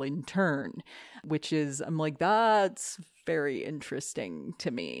people in turn, which is, I'm like, that's very interesting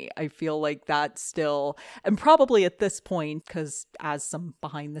to me. I feel like that's still, and probably at this point, because as some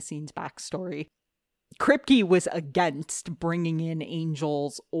behind the scenes backstory, Kripke was against bringing in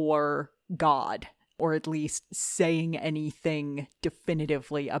angels or God, or at least saying anything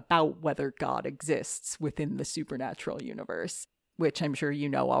definitively about whether God exists within the supernatural universe, which I'm sure you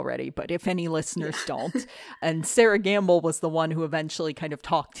know already, but if any listeners don't. And Sarah Gamble was the one who eventually kind of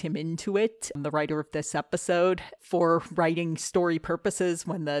talked him into it, the writer of this episode, for writing story purposes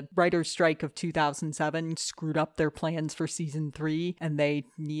when the writer's strike of 2007 screwed up their plans for season 3, and they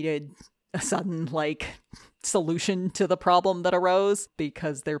needed a sudden, solution to the problem that arose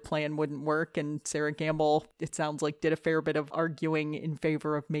because their plan wouldn't work. And Sarah Gamble, it sounds like, did a fair bit of arguing in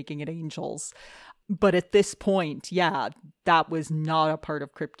favor of making it angels. But at this point, that was not a part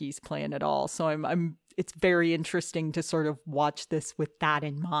of Kripke's plan at all. So I'm it's very interesting to sort of watch this with that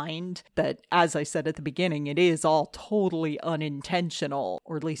in mind, that, as I said at the beginning, it is all totally unintentional,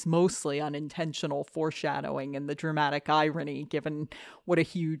 or at least mostly unintentional foreshadowing and the dramatic irony, given what a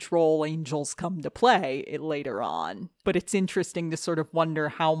huge role angels come to play later on. But it's interesting to sort of wonder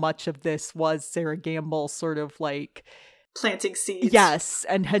how much of this was Sarah Gamble sort of like planting seeds. Yes,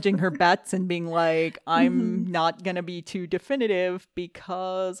 and hedging her bets and being like, I'm not going to be too definitive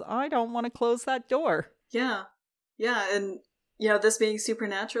because I don't want to close that door. Yeah. Yeah, and, this being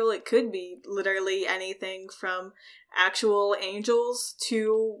supernatural, it could be literally anything from actual angels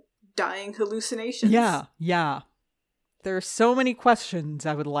to dying hallucinations. Yeah. There are so many questions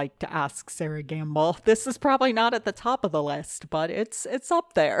I would like to ask Sarah Gamble. This is probably not at the top of the list, but it's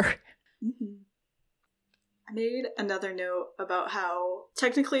up there. Mm-hmm. I made another note about how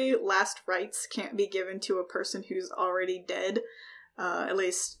technically last rites can't be given to a person who's already dead, at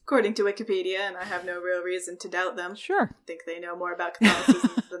least according to Wikipedia, and I have no real reason to doubt them. Sure. I think they know more about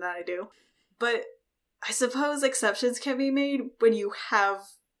Catholicism than I do. But I suppose exceptions can be made when you have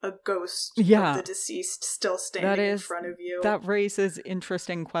a ghost of the deceased still standing in front of you. That raises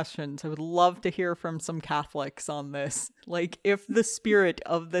interesting questions. I would love to hear from some Catholics on this. Like, if the spirit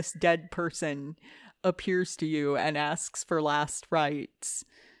of this dead person appears to you and asks for last rites,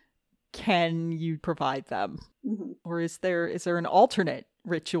 can you provide them? Mm-hmm. Or is there an alternate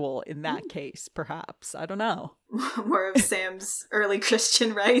ritual in that case, perhaps? I don't know. More of Sam's early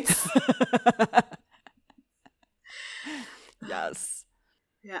Christian rites. Yes.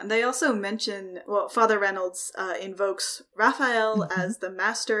 Yeah, and they also mention, Father Reynolds invokes Raphael as the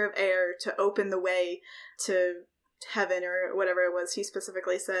master of air to open the way to heaven, or whatever it was he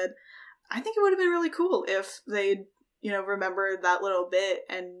specifically said. I think it would have been really cool if they'd, remembered that little bit,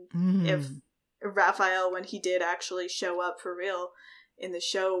 and if Raphael, when he did actually show up for real in the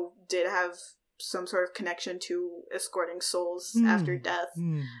show, did have some sort of connection to escorting souls after death.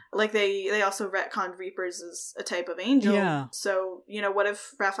 Like, they also retconned Reapers as a type of angel. Yeah. So, what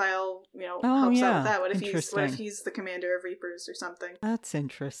if Raphael, helps out with that? What if he's the commander of Reapers or something? That's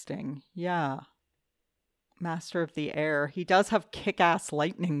interesting. Yeah. Master of the air. He does have kick-ass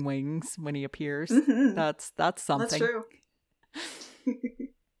lightning wings when he appears. Mm-hmm. That's something. That's true.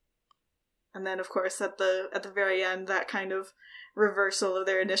 And then, of course, at the very end, that kind of reversal of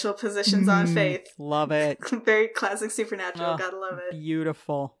their initial positions on faith. Love it. Very classic Supernatural. Gotta love it.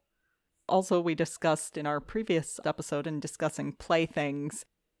 Beautiful. Also, we discussed in our previous episode in discussing playthings,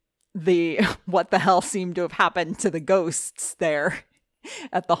 what the hell seemed to have happened to the ghosts there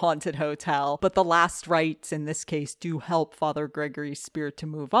at the haunted hotel. But the last rites in this case do help Father Gregory's spirit to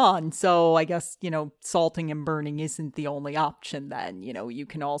move on. So I guess, salting and burning isn't the only option then. You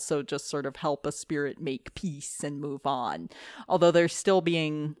can also just sort of help a spirit make peace and move on. Although there's still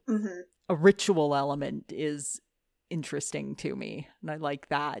being a ritual element is interesting to me. And I like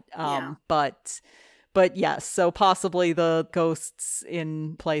that. But yes, so possibly the ghosts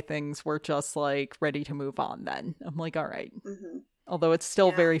in playthings were just like ready to move on then. I'm like, all right. Mm-hmm. Although it's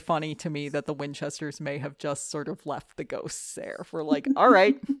still very funny to me that the Winchesters may have just sort of left the ghosts there. We're like, all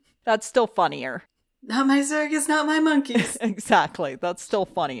right, that's still funnier. Not my circus, not my monkeys. Exactly. That's still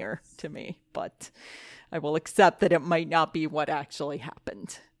funnier to me. But I will accept that it might not be what actually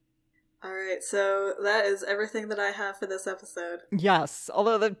happened. All right, so that is everything that I have for this episode. Yes,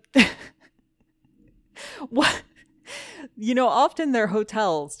 although what? Often their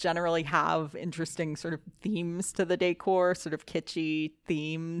hotels generally have interesting sort of themes to the decor, sort of kitschy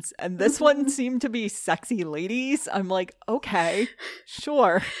themes. And this one seemed to be sexy ladies. I'm like, okay,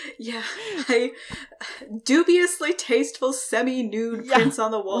 sure. Yeah. Dubiously tasteful semi-nude prints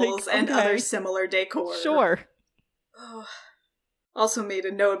on the walls and other similar decor. Sure. Oh. Also made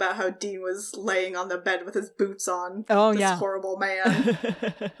a note about how Dean was laying on the bed with his boots on. Oh, this horrible man.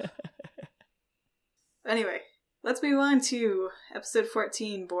 Anyway. Let's move on to episode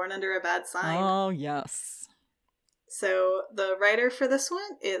 14, Born Under a Bad Sign. Oh, yes. So, the writer for this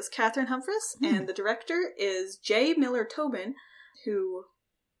one is Catherine Humphris, and the director is J. Miller Tobin, who,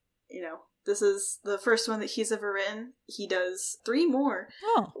 this is the first one that he's ever written. He does 3 more.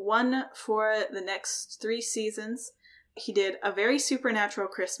 Oh. One for the next 3 seasons. He did A Very Supernatural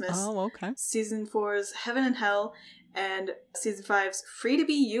Christmas. Oh, okay. Season 4's Heaven and Hell, and Season 5's Free to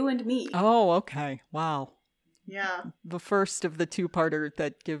Be You and Me. Oh, okay. Wow. Yeah. The first of the 2-parter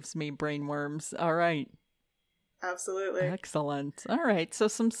that gives me brainworms. All right. Absolutely. Excellent. All right. So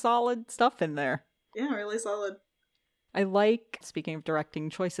some solid stuff in there. Yeah, really solid. I like, speaking of directing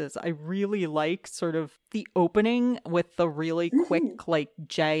choices, I really like sort of the opening with the really quick, like,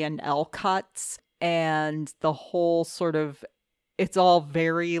 J and L cuts, and the whole sort of, it's all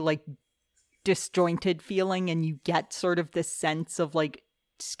very, like, disjointed feeling, and you get sort of this sense of like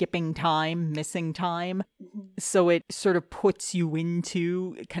skipping time, missing time. So it sort of puts you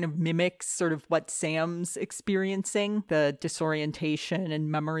into, kind of mimics sort of what Sam's experiencing, the disorientation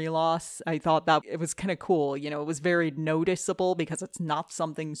and memory loss. I thought that it was kind of cool. You know, it was very noticeable because it's not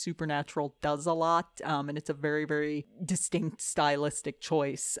something Supernatural does a lot. And it's a very, very distinct stylistic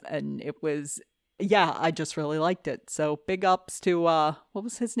choice. And it was, yeah, I just really liked it. So big ups to, what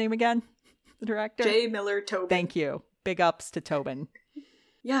was his name again? The director? J. Miller Tobin. Thank you. Big ups to Tobin.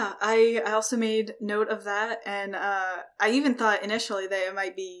 Yeah, I also made note of that, and I even thought initially that it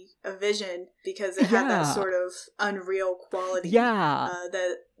might be a vision because it had that sort of unreal quality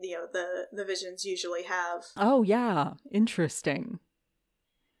that, you know, the visions usually have. Oh, yeah. Interesting.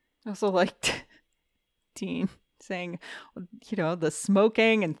 I also liked Dean saying, you know, the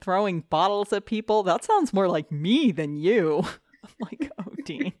smoking and throwing bottles at people, that sounds more like me than you. I'm like, oh,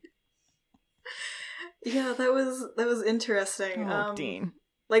 Dean. Yeah, that was interesting. Oh, Dean.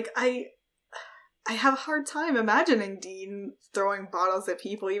 Like, I have a hard time imagining Dean throwing bottles at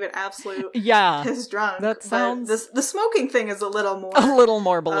people, even absolute piss drunk. That sounds... The smoking thing is a little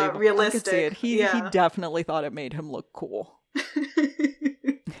more believable. Realistic. I could see it. He definitely thought it made him look cool.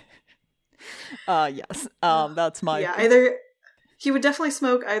 Yes. That's my... Yeah, either... He would definitely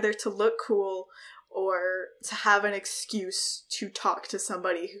smoke either to look cool or to have an excuse to talk to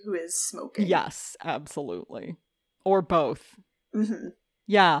somebody who is smoking. Yes, absolutely. Or both. Mm-hmm.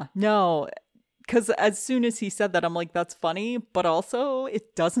 Yeah, no, because as soon as he said that, I'm like, that's funny, but also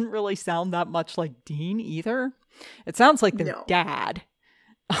it doesn't really sound that much like Dean either. It sounds like their dad,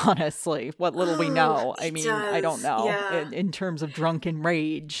 honestly, what little we know. I mean, I don't know, in terms of drunken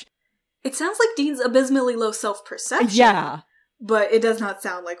rage. It sounds like Dean's abysmally low self-perception. Yeah. But it does not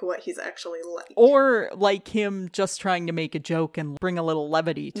sound like what he's actually like. Or like him just trying to make a joke and bring a little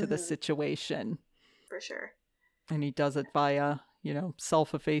levity to the situation. For sure. And he does it via... you know,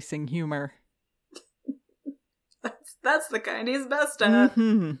 self-effacing humor. That's the kind he's best at.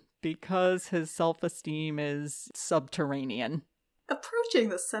 Mm-hmm. Because his self-esteem is subterranean. Approaching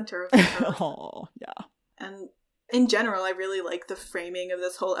the center of the earth. Oh, yeah. And in general, I really like the framing of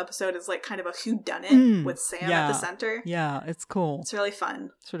this whole episode as like kind of a whodunit with Sam at the center. Yeah, it's cool. It's really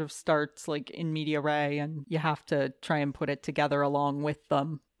fun. Sort of starts like in media res, and you have to try and put it together along with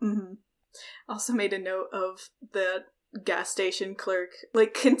them. Mm-hmm. Also made a note of the gas station clerk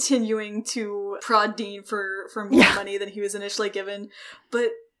like continuing to prod Dean for more money than he was initially given, but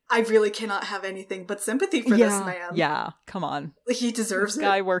I really cannot have anything but sympathy for this man. Yeah, come on. He deserves this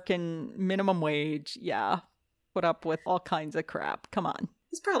guy working minimum wage, put up with all kinds of crap. Come on.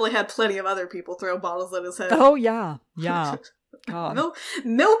 He's probably had plenty of other people throw bottles at his head. Oh yeah. God.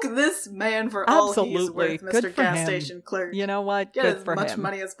 Milk this man for all he's worth, Mr. Gas Station Clerk. You know what? Get Good as for much him.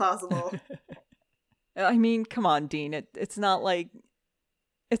 money as possible. I mean, come on, Dean. It's not like...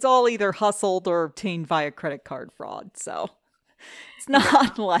 it's all either hustled or obtained via credit card fraud, so... it's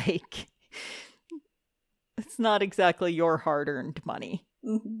not like... it's not exactly your hard-earned money.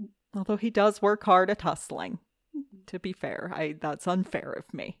 Mm-hmm. Although he does work hard at hustling. To be fair, that's unfair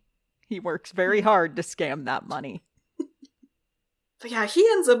of me. He works very hard to scam that money. But yeah, he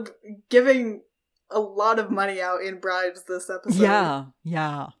ends up giving a lot of money out in bribes this episode.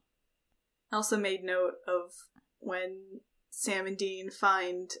 Yeah. I also made note of when Sam and Dean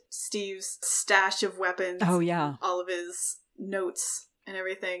find Steve's stash of weapons. Oh, yeah. All of his notes and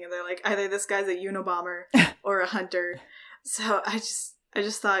everything. And they're like, either this guy's a Unabomber or a hunter. So I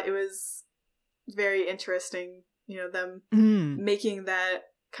just thought it was very interesting, you know, them making that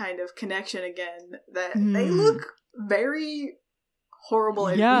kind of connection again. That they look very horrible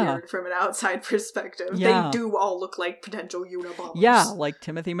and weird from an outside perspective. They do all look like potential Unabombers. Yeah, like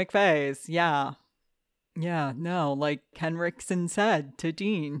Timothy McVeigh's. Yeah, no, like Henriksen said to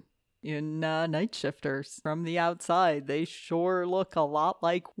Dean in Night Shifters. From the outside, they sure look a lot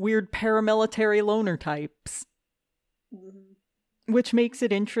like weird paramilitary loner types. Mm-hmm. Which makes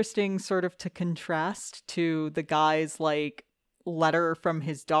it interesting sort of to contrast to the guy's, like, letter from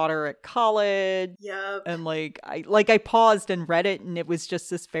his daughter at college. Yep. And I paused and read it, and it was just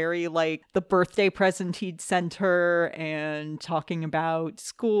this very like the birthday present he'd sent her and talking about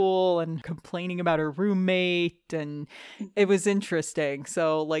school and complaining about her roommate, and it was interesting.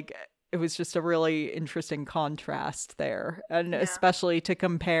 So like it was just a really interesting contrast there. And especially to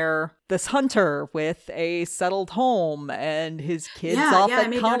compare this hunter with a settled home and his kids off at college. Yeah, I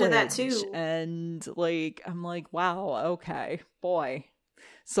made note of that too. And like, I'm like, wow, okay, boy.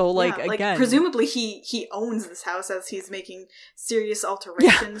 So like, again, presumably he owns this house as he's making serious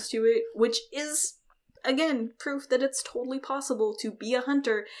alterations to it, which is again, proof that it's totally possible to be a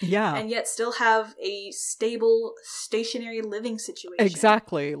hunter Yeah. and yet still have a stable, stationary living situation.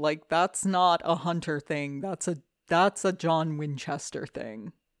 Exactly. Like, that's not a hunter thing. That's a John Winchester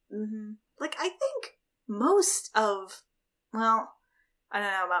thing. Mm-hmm. Like, I think most of, well, I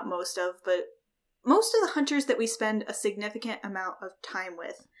don't know about most of, but most of the hunters that we spend a significant amount of time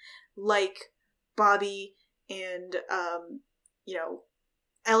with, like Bobby and,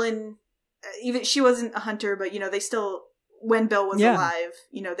 Ellen, even she wasn't a hunter, but, they still, when Bill was alive,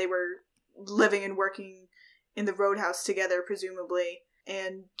 they were living and working in the roadhouse together, presumably,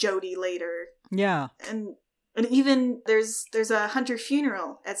 and Jody later. Yeah. And even there's a hunter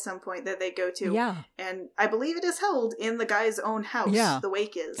funeral at some point that they go to. Yeah. And I believe it is held in the guy's own house. Yeah. The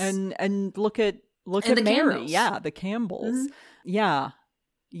wake is. And look at the Mary. Campbells. Yeah, the Campbells. Mm-hmm. Yeah.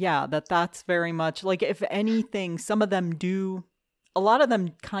 Yeah, that's very much like, if anything, some of them do, a lot of them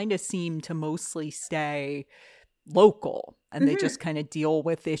kind of seem to mostly stay local, and they just kind of deal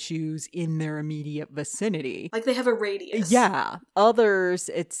with issues in their immediate vicinity. Like they have a radius. Yeah. Others,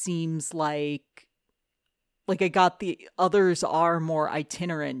 it seems like I got the others are more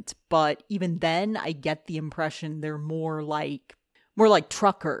itinerant, but even then I get the impression they're more like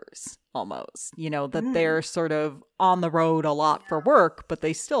truckers almost, that they're sort of on the road a lot for work, but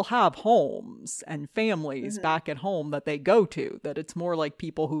they still have homes and families back at home that they go to, that it's more like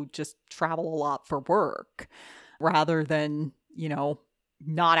people who just travel a lot for work rather than,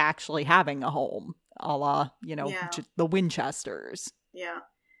 not actually having a home, a la, the Winchesters. Yeah.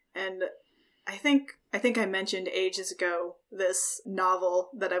 And I think I mentioned ages ago this novel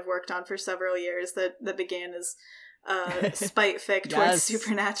that I've worked on for several years that began as spite fic towards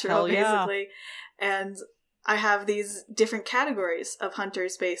supernatural, basically. And I have these different categories of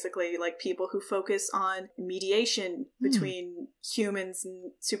hunters, basically, like people who focus on mediation between humans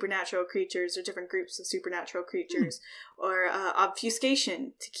and supernatural creatures, or different groups of supernatural creatures, or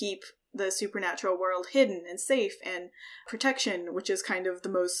obfuscation to keep the supernatural world hidden and safe, and protection, which is kind of the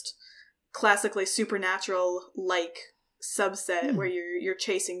most classically supernatural-like subset, where you're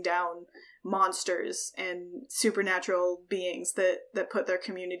chasing down monsters and supernatural beings that put their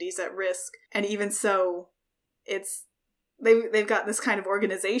communities at risk. And even so, they've got this kind of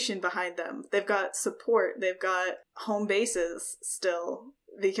organization behind them. They've got support. They've got home bases still,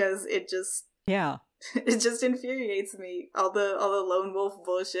 because it just infuriates me, all the lone wolf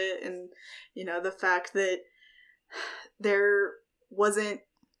bullshit, and the fact that there wasn't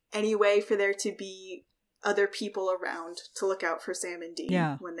any way for there to be other people around to look out for Sam and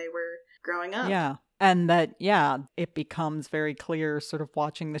Dean when they were growing up. Yeah. And that, it becomes very clear sort of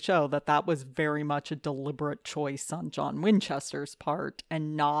watching the show that was very much a deliberate choice on John Winchester's part,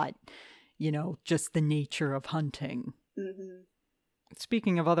 and not, just the nature of hunting. Mm-hmm.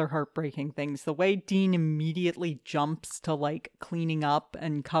 Speaking of other heartbreaking things, the way Dean immediately jumps to like cleaning up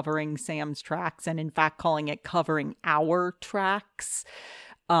and covering Sam's tracks, and in fact calling it covering our tracks.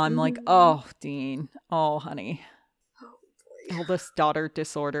 I'm like, oh, Dean. Oh, honey. Oh, boy. Eldest daughter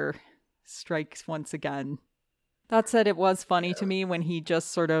disorder strikes once again. That said, it was funny to me when he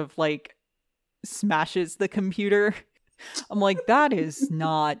just sort of like smashes the computer. I'm like, that is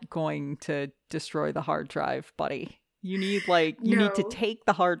not going to destroy the hard drive, buddy. You need need to take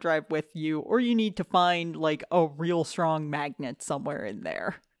the hard drive with you, or you need to find like a real strong magnet somewhere in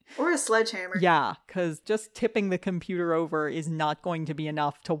there. Or a sledgehammer. Yeah, because just tipping the computer over is not going to be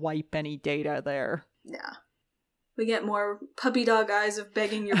enough to wipe any data there. Yeah. We get more puppy dog eyes of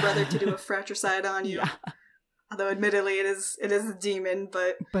begging your brother to do a fratricide on you. Yeah. Although admittedly it is a demon,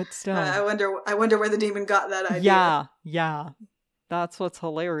 but still. I wonder where the demon got that idea. Yeah. That's what's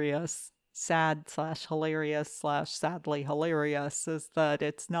hilarious. Sad/hilarious/sadly hilarious is that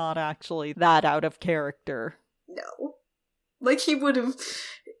it's not actually that out of character. No. Like he would have...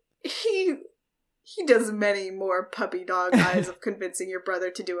 He does many more puppy dog eyes of convincing your brother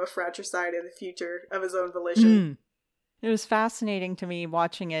to do a fratricide in the future of his own volition. It was fascinating to me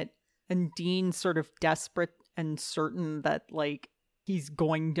watching it, and Dean sort of desperate and certain that like he's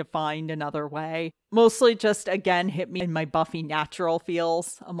going to find another way. Mostly just, again, hit me in my Buffy natural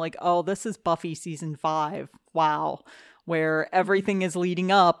feels. I'm like, oh, this is Buffy season 5. Wow. Where everything is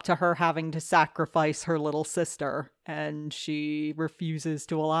leading up to her having to sacrifice her little sister, and she refuses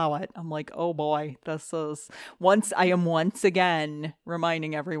to allow it. I'm like, oh boy, I am once again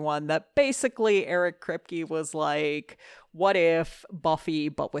reminding everyone that basically Eric Kripke was like, what if Buffy,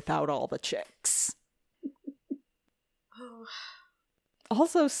 but without all the chicks?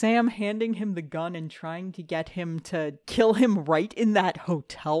 Also, Sam handing him the gun and trying to get him to kill him right in that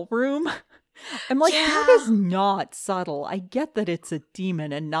hotel room. I'm like, Yeah. that is not subtle. I get that it's a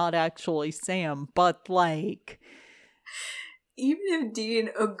demon and not actually Sam, but like... Even if Dean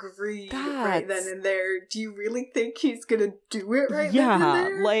agreed right then That's- and there, do you really think he's gonna do it right then Yeah, and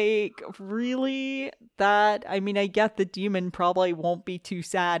there? like, really? That, I mean, I get the demon probably won't be too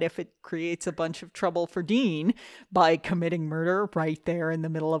sad if it creates a bunch of trouble for Dean by committing murder right there in the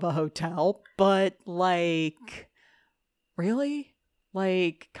middle of a hotel, but, like, really?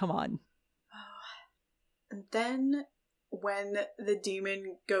 Like, come on. And then when the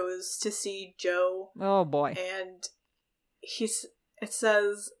demon goes to see Joe, Oh, boy. and it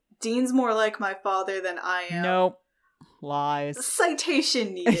says, Dean's more like my father than I am. Nope. Lies.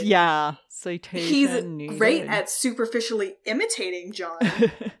 Citation needed. Yeah, citation He's needed. great at superficially imitating John.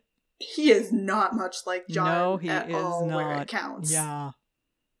 He is not much like John No, he at is all not. where it counts. Yeah.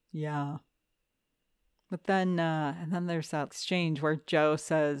 Yeah. But then, and then there's that exchange where Joe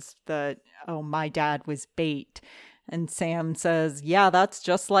says that, oh, my dad was bait. And Sam says, yeah, that's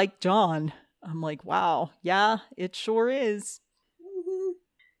just like John. I'm like, wow, yeah, it sure is. Mhm.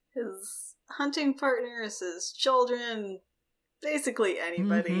 His hunting partners, his children, basically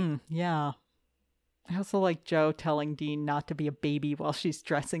anybody. Mhm, yeah. I also like Joe telling Dean not to be a baby while she's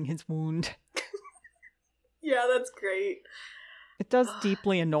dressing his wound. Yeah, that's great. It does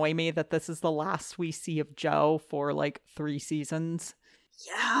deeply annoy me that this is the last we see of Joe for like 3 seasons.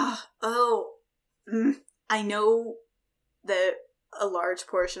 Yeah. Oh, I know that a large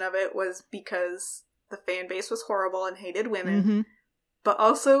portion of it was because the fan base was horrible and hated women, Mhm. but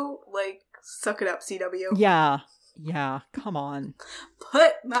also, like, suck it up, CW. Yeah, come on.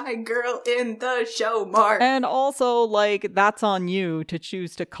 Put my girl in the show, Mark. And also, like, that's on you to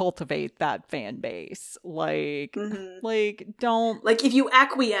choose to cultivate that fan base. Like, don't... Like, if you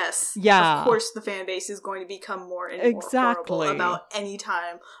acquiesce, Yeah. of course the fan base is going to become more and more Exactly. horrible about any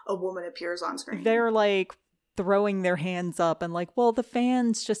time a woman appears on screen. They're, like, throwing their hands up and like, well, the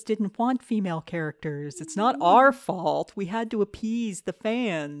fans just didn't want female characters. It's not our fault. We had to appease the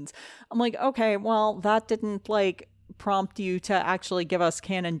fans. I'm like, okay, well, that didn't, like, prompt you to actually give us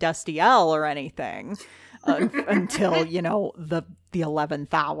canon Destiel or anything until, you know, the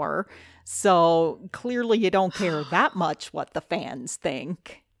 11th hour. So clearly you don't care that much what the fans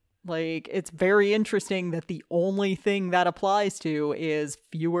think. Like, it's very interesting that the only thing that applies to is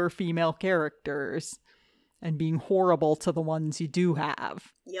fewer female characters and being horrible to the ones you do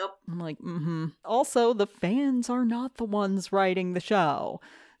have. Yep. I'm like, Also, the fans are not the ones writing the show.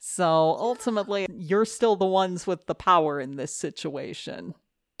 So ultimately, you're still the ones with the power in this situation.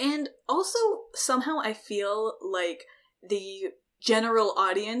 And also, somehow I feel like the general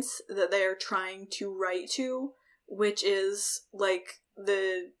audience that they're trying to write to, which is, like,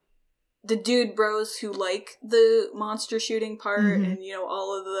 the dude bros who like the monster shooting part, and, you know,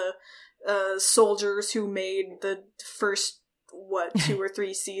 all of the soldiers who made the first, 2 or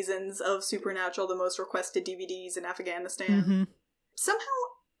 3 seasons of Supernatural the most requested DVDs in Afghanistan. Somehow,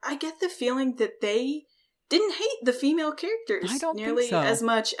 I get the feeling that they didn't hate the female characters I don't nearly think so. as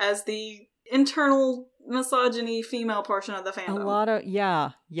much as the internal misogyny female portion of the fandom. A lot of,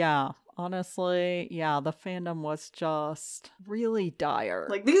 yeah. Honestly, yeah, the fandom was just really dire.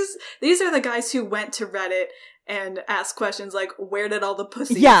 Like, these are the guys who went to Reddit and asked questions like, where did all the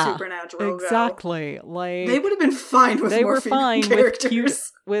pussy in Supernatural exactly. go? Like, They would have been fine with more female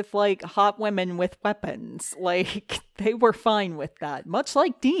characters. with like hot women with weapons. Like, they were fine with that. Much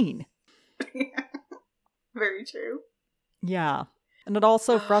like Dean. Very true. Yeah. And it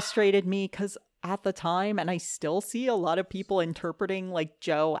also frustrated me because at the time, and I still see a lot of people interpreting like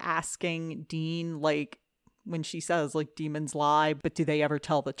Joe asking Dean, like, when she says, like, demons lie, but do they ever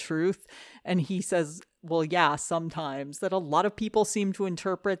tell the truth? And he says, well, yeah, sometimes. That a lot of people seem to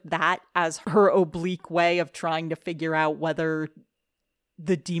interpret that as her oblique way of trying to figure out whether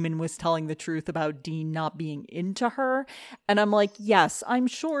the demon was telling the truth about Dean not being into her. And I'm like, yes, I'm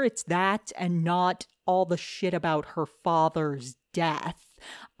sure it's that and not all the shit about her father's death.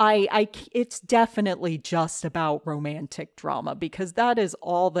 It's definitely just about romantic drama because that is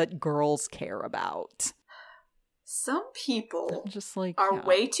all that girls care about. Some people just like are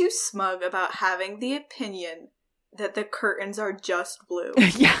way too smug about having the opinion that the curtains are just blue.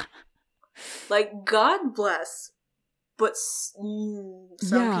 Yeah. Like, God bless, but some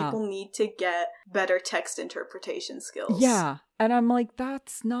people need to get better text interpretation skills. Yeah. And I'm like,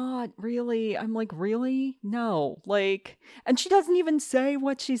 that's not really, I'm like, really? No. Like, and she doesn't even say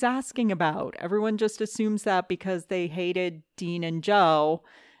what she's asking about. Everyone just assumes that because they hated Dean and Joe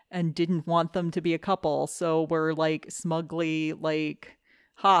and didn't want them to be a couple. So we're like smugly like,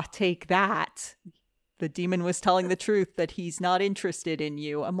 take that. The demon was telling the truth that he's not interested in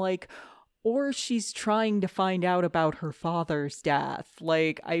you. I'm like, or she's trying to find out about her father's death.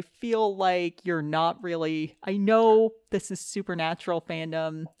 Like, I feel like you're not really... I know this is Supernatural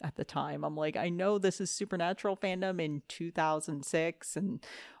fandom at the time. I'm like, I know this is Supernatural fandom in 2006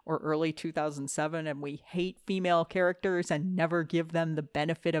 or early 2007, and we hate female characters and never give them the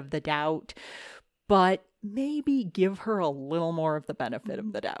benefit of the doubt. But maybe give her a little more of the benefit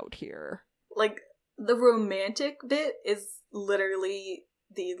of the doubt here. Like, the romantic bit is literally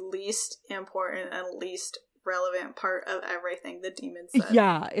the least important and least relevant part of everything the demon said.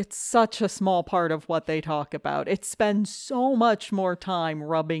 Yeah, it's such a small part of what they talk about. It spends so much more time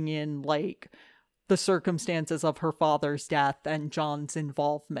rubbing in, like, the circumstances of her father's death and John's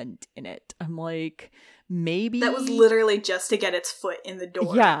involvement in it. I'm like, maybe... That was literally just to get its foot in the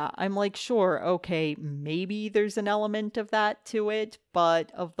door. Yeah, I'm like, sure, okay, maybe there's an element of that to it, but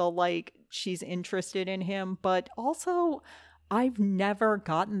of the, like, she's interested in him, but also... I've never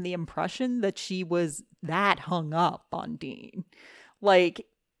gotten the impression that she was that hung up on Dean. Like,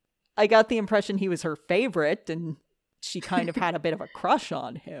 I got the impression he was her favorite, and she kind of had a bit of a crush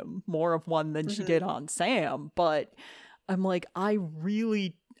on him, more of one than she did on Sam. But I'm like, I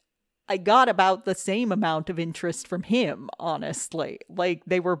got about the same amount of interest from him, honestly. Like,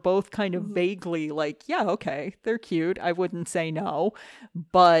 they were both kind of vaguely like, yeah, okay, they're cute. I wouldn't say no.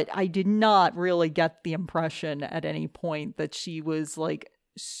 But I did not really get the impression at any point that she was, like,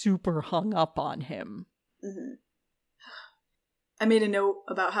 super hung up on him. Mm-hmm. I made a note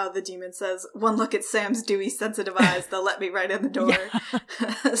about how the demon says, one look at Sam's dewy, sensitive eyes, they'll let me right in the door.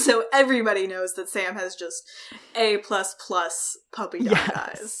 Yeah. So everybody knows that Sam has just A++ puppy dog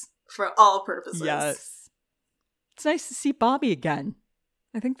eyes. For all purposes. Yes. It's nice to see Bobby again.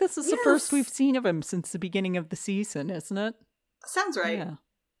 I think this is the first we've seen of him since the beginning of the season, isn't it? Sounds right. Yeah,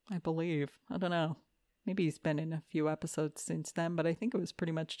 I believe. I don't know. Maybe he's been in a few episodes since then, but I think it was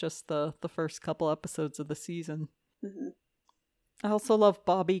pretty much just the first couple episodes of the season. Mm-hmm. I also love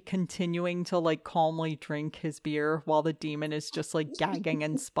Bobby continuing to, like, calmly drink his beer while the demon is just, like, gagging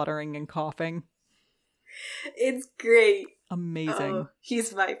and sputtering and coughing. It's great. Amazing. Oh,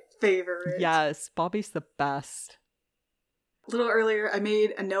 he's my favorite. Yes, Bobby's the best. A little earlier, I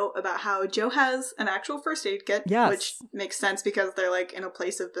made a note about how Joe has an actual first aid kit, which makes sense because they're, like, in a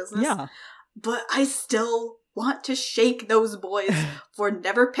place of business. Yeah. But I still want to shake those boys for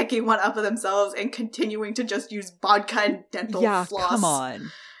never picking one up of themselves and continuing to just use vodka and dental floss. Yeah, come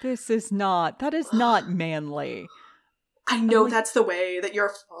on. That is not manly. I know that's the way that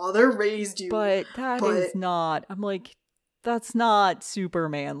your father raised you. But that is not. I'm like, that's not super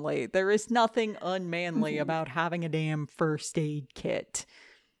manly. There is nothing unmanly about having a damn first aid kit.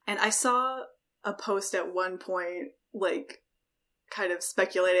 And I saw a post at one point, like, kind of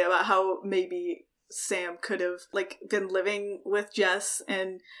speculating about how maybe Sam could have, like, been living with Jess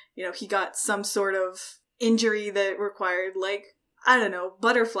and, you know, he got some sort of injury that required, like, I don't know,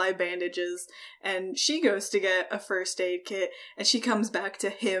 butterfly bandages, and she goes to get a first aid kit, and she comes back to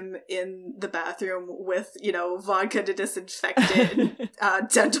him in the bathroom with, you know, vodka to disinfect it, and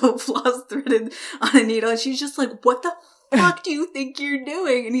dental floss threaded on a needle, and she's just like, what the fuck do you think you're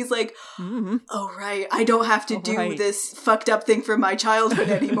doing? And he's like, oh right, I don't have to do this fucked up thing from my childhood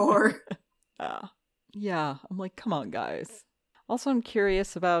anymore. Yeah, I'm like, come on, guys. Also, I'm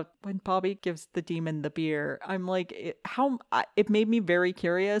curious about when Bobby gives the demon the beer. I'm like, it made me very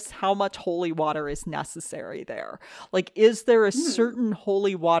curious how much holy water is necessary there. Like, is there a certain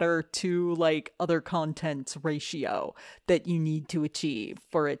holy water to, like, other contents ratio that you need to achieve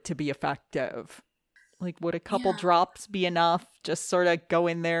for it to be effective? Like, would a couple drops be enough? Just sort of go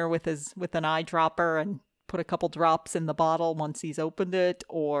in there with an eyedropper and put a couple drops in the bottle once he's opened it?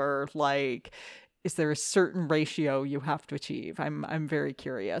 Or, like, is there a certain ratio you have to achieve? I'm very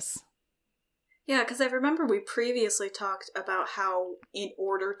curious. Yeah, because I remember we previously talked about how in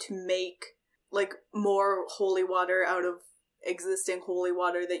order to make, like, more holy water out of existing holy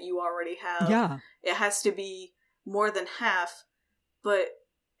water that you already have, it has to be more than half. But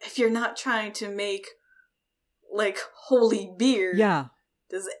if you're not trying to make, like, holy beer,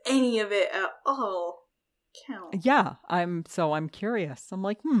 does any of it at all count? Yeah, I'm curious. I'm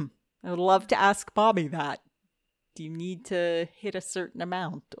like, I would love to ask Bobby that. Do you need to hit a certain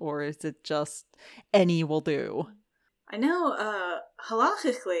amount, or is it just any will do? I know,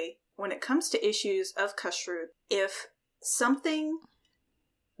 halachically, when it comes to issues of kashrut, if something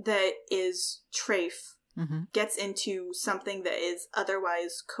that is treif gets into something that is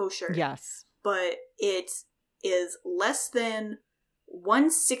otherwise kosher, but it is less than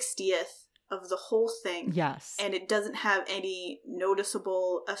 1/60th of the whole thing. And it doesn't have any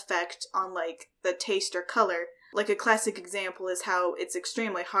noticeable effect on, like, the taste or color. Like a classic example is how it's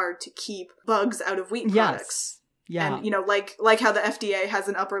extremely hard to keep bugs out of wheat products. Yeah. And, like how the FDA has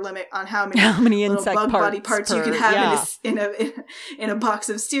an upper limit on how many little insect bug body parts you can have in a box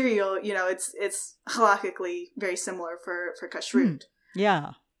of cereal, it's halakhically very similar for kashrut.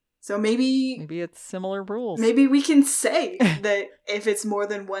 Yeah. So maybe it's similar rules. Maybe we can say that if it's more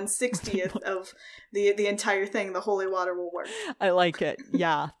than 1/60th of the entire thing, the holy water will work. I like it.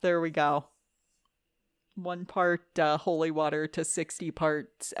 Yeah, there we go. 1 part holy water to 60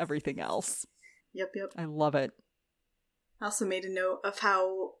 parts everything else. Yep. I love it. I also made a note of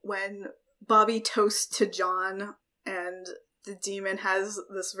how when Bobby toasts to John and the demon has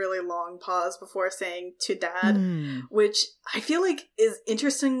this really long pause before saying to Dad, which I feel like is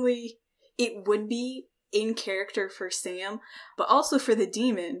interestingly, it would be in character for Sam, but also for the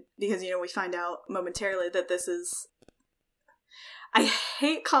demon, because, we find out momentarily that this is... I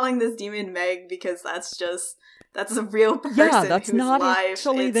hate calling this demon Meg because that's a real person. Yeah, that's not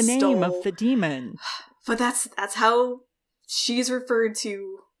actually the name of the demon. But that's how she's referred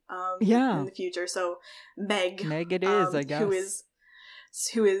to in the future. So Meg it is, I guess.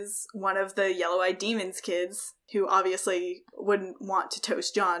 Who is one of the Yellow-Eyed Demon's kids, who obviously wouldn't want to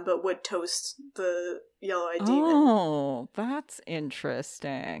toast John, but would toast the Yellow-Eyed Demon. Oh, that's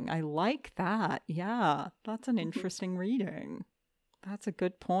interesting. I like that. Yeah, that's an interesting reading. That's a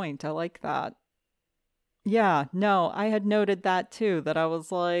good point. I like that. Yeah, no, I had noted that too, that I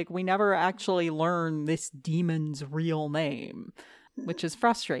was like, we never actually learn this demon's real name, which is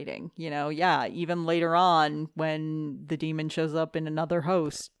frustrating. Even later on, when the demon shows up in another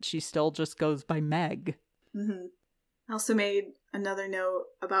host, she still just goes by Meg. Mm-hmm. I also made another note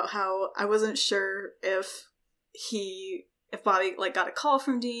about how I wasn't sure if Bobby got a call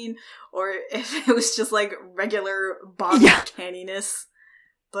from Dean, or if it was just regular Bobby canniness.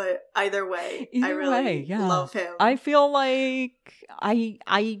 But either way, I really love him. I feel like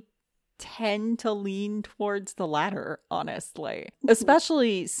I tend to lean towards the latter, honestly.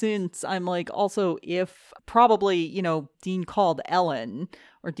 Especially since I'm also, if probably, Dean called Ellen,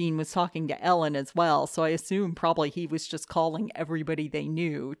 or Dean was talking to Ellen as well. So I assume probably he was just calling everybody they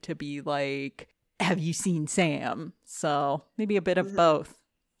knew to be like, have you seen Sam? So maybe a bit of both.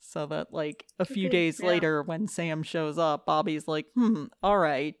 So that a few days later when Sam shows up, Bobby's like, all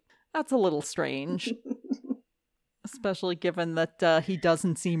right, that's a little strange. Especially given that he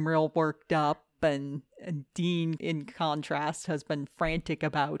doesn't seem real worked up, and Dean, in contrast, has been frantic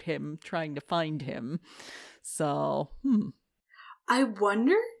about him, trying to find him. So, I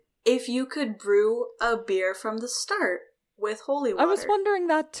wonder if you could brew a beer from the start with holy water. I was wondering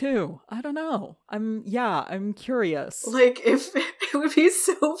that too. I don't know. I'm curious. If it would be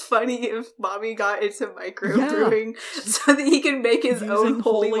so funny if Bobby got into microbrewing so that he can make his own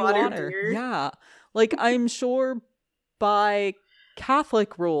holy water beer. Yeah. I'm sure by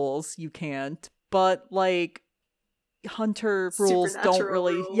Catholic rules you can't, but Hunter rules don't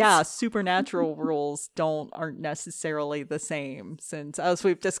really supernatural rules aren't necessarily the same, since, as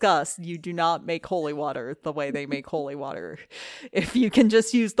we've discussed, you do not make holy water the way they make holy water. If you can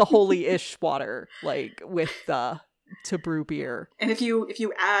just use the holy-ish water to brew beer, and if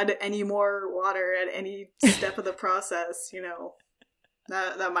you add any more water at any step of the process,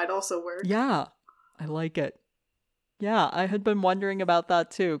 that might also work. Yeah, I like it. Yeah, I had been wondering about that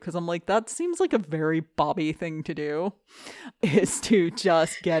too, because I'm like, that seems like a very Bobby thing to do, is to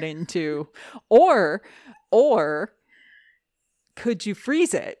just get into, or could you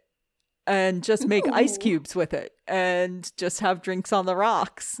freeze it and just make ice cubes with it and just have drinks on the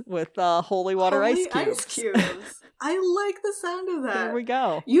rocks with holy water ice cubes. I like the sound of that. There we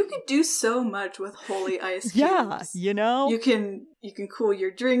go. You could do so much with holy ice cubes. Yeah, You can cool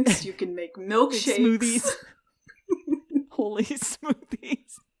your drinks, you can make milkshakes. Smoothies. Holy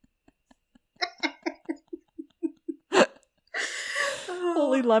smoothies.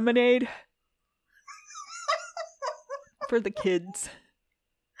 Holy lemonade. For the kids.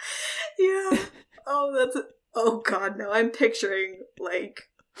 Yeah. Oh god, no. I'm picturing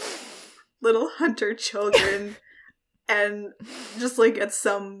little Hunter children and just at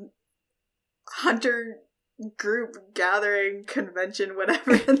some Hunter group gathering convention,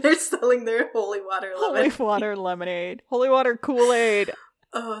 whatever, and they're selling their holy water lemonade. Holy water lemonade. Holy water Kool-Aid.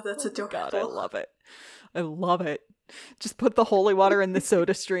 Oh, that's adorable. God, I love it. I love it. Just put the holy water in the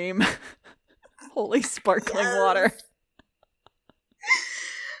soda stream. Holy sparkling water.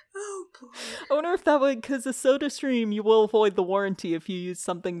 Oh boy. I wonder if that would, because the soda stream, you will avoid the warranty if you use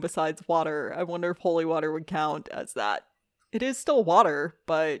something besides water. I wonder if holy water would count as that. It is still water,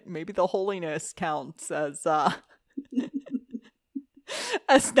 but maybe the holiness counts as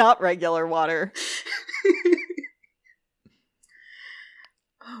as not regular water.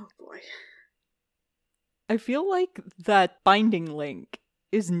 I feel like that binding link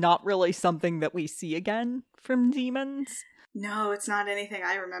is not really something that we see again from demons. No, it's not anything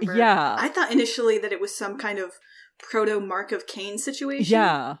I remember. Yeah. I thought initially that it was some kind of proto-Mark of Cain situation.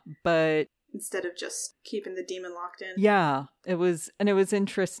 Yeah, but... instead of just keeping the demon locked in. Yeah, it was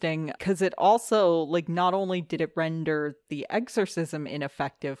interesting because it also, like, not only did it render the exorcism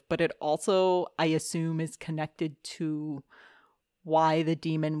ineffective, but it also, I assume, is connected to why the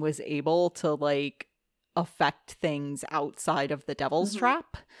demon was able to, like, affect things outside of the devil's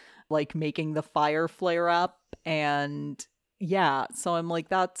trap, like making the fire flare up. And yeah, so I'm like,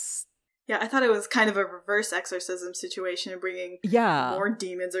 that's... yeah, I thought it was kind of a reverse exorcism situation of bringing more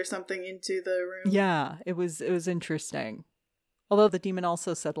demons or something into the room. Yeah, it was interesting. Although the demon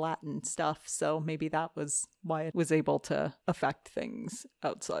also said Latin stuff, so maybe that was why it was able to affect things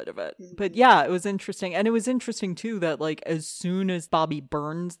outside of it. Mm-hmm. But yeah, it was interesting. And it was interesting, too, that, like, as soon as Bobby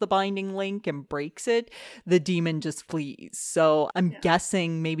burns the binding link and breaks it, the demon just flees. So I'm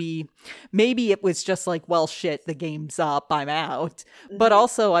guessing maybe it was just like, well, shit, the game's up, I'm out. Mm-hmm. But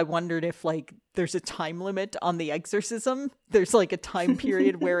also I wondered if, like, there's a time limit on the exorcism. There's, like, a time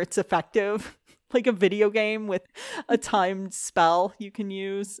period where it's effective. Like a video game with a timed spell you can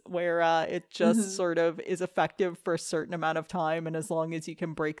use where it just sort of is effective for a certain amount of time. And as long as you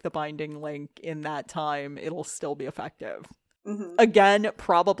can break the binding link in that time, it'll still be effective. Mm-hmm. Again,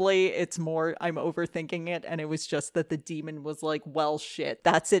 probably it's more I'm overthinking it. And it was just that the demon was like, well, shit,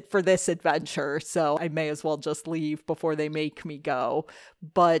 that's it for this adventure. So I may as well just leave before they make me go.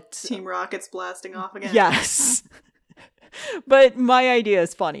 But Team Rocket's blasting off again. Yes. But my idea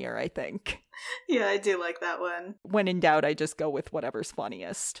is funnier, I think. Yeah, I do like that one. When in doubt, I just go with whatever's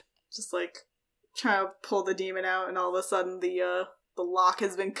funniest. Just like trying to pull the demon out, and all of a sudden the lock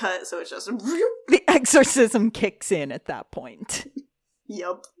has been cut, so it's just the exorcism kicks in at that point.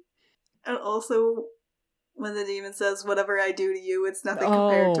 Yup. And also, when the demon says, "Whatever I do to you, it's nothing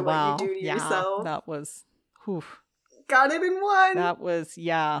compared to what you do to yourself." That was, whew. Got it in one. That was,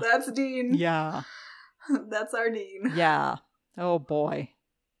 yeah. That's Dean. Yeah. That's our Dean. Yeah. Oh boy.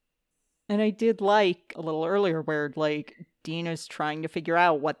 And I did like a little earlier where, like, Dean is trying to figure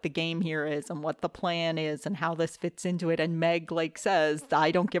out what the game here is and what the plan is and how this fits into it. And Meg, like, says,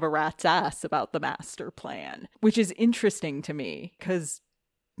 I don't give a rat's ass about the master plan, which is interesting to me because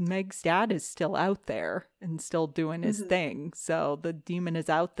Meg's dad is still out there and still doing his thing. So the demon is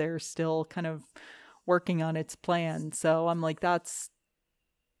out there still kind of working on its plan. So I'm like, that's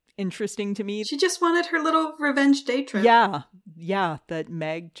interesting to me. She just wanted her little revenge day trip. Yeah, that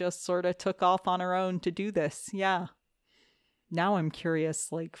Meg just sort of took off on her own to do this. Yeah. Now I'm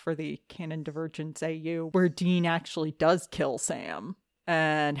curious, like, for the Canon Divergence AU, where Dean actually does kill Sam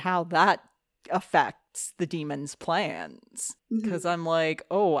and how that affects the demon's plans. Because I'm like,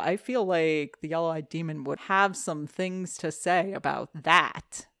 oh, I feel like the Yellow-Eyed Demon would have some things to say about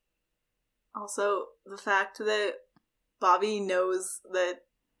that. Also, the fact that Bobby knows that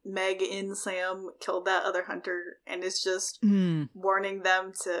Meg and Sam killed that other hunter and is just warning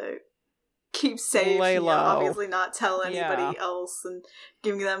them to keep safe, obviously not tell anybody else, and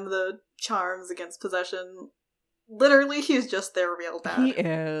giving them the charms against possession. Literally, he's just their real dad. He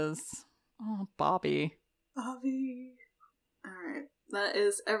is. Oh, Bobby. Alright, that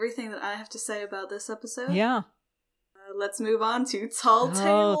is everything that I have to say about this episode. Yeah. Let's move on to Tall Tales.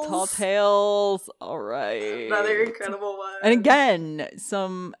 Oh, Tall Tales. All right. Another incredible one. And again,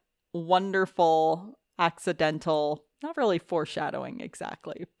 some wonderful, accidental, not really foreshadowing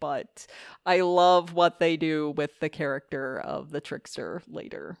exactly, but I love what they do with the character of the trickster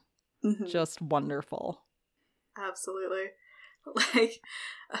later. Just wonderful. Absolutely. Like,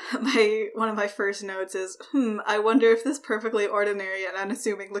 one of my first notes is, I wonder if this perfectly ordinary and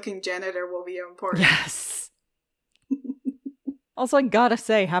unassuming looking janitor will be important. Yes. Also, I gotta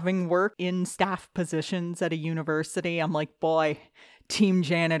say, having worked in staff positions at a university, I'm like, boy, team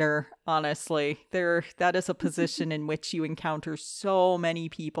janitor, honestly. That is a position in which you encounter so many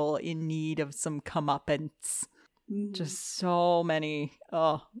people in need of some comeuppance. Just so many.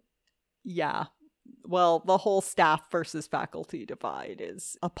 Oh, yeah. Well, the whole staff versus faculty divide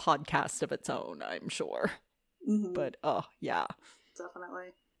is a podcast of its own, I'm sure. But, oh, yeah.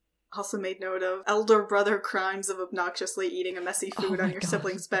 Definitely. Also made note of elder brother crimes of obnoxiously eating a messy food on your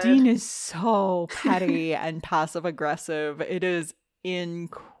sibling's bed. Dean is so petty and passive aggressive. It is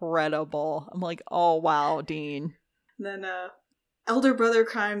incredible. I'm like, oh wow, Dean. And then elder brother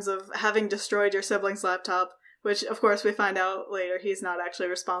crimes of having destroyed your sibling's laptop, which of course we find out later he's not actually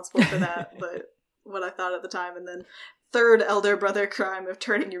responsible for that, but what I thought at the time. And then third elder brother crime of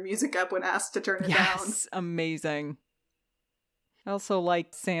turning your music up when asked to turn it down. Yes, amazing. I also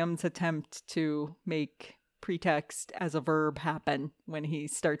like Sam's attempt to make pretext as a verb happen when he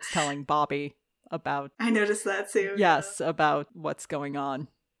starts telling Bobby about... I noticed that too. Yes, about what's going on.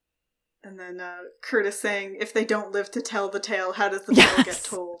 And then Curtis saying, if they don't live to tell the tale, how does the tale get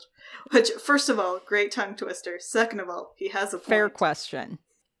told? Which, first of all, great tongue twister. Second of all, he has a point. Fair question.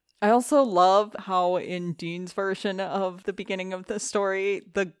 I also love how in Dean's version of the beginning of the story,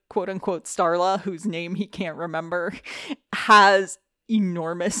 the quote-unquote Starla, whose name he can't remember, has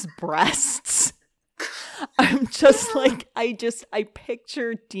enormous breasts. I'm just like, I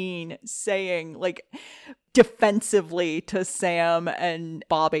picture Dean saying, like, defensively to Sam and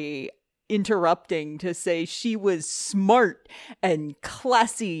Bobby, interrupting to say she was smart and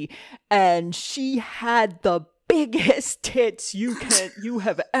classy and she had the biggest tits you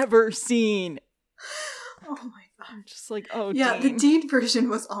have ever seen. Oh my god. I'm just like, oh, yeah, Dean. The Dean version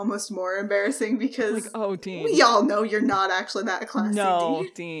was almost more embarrassing because like, oh, Dean. We all know you're not actually that classy, No,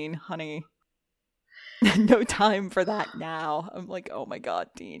 Dean. Dean, honey. No time for that now. I'm like, oh my god,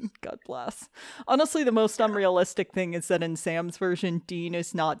 Dean. God bless. Honestly, the most unrealistic thing is that in Sam's version, Dean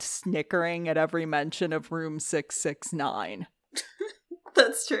is not snickering at every mention of room 669.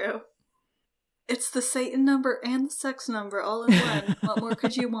 That's true. It's the Satan number and the sex number all in one. What more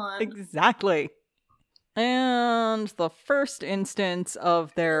could you want? Exactly. And the first instance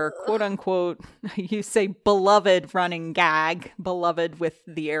of their quote-unquote, you say beloved running gag, beloved with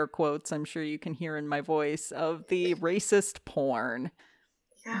the air quotes, I'm sure you can hear in my voice, of the racist porn.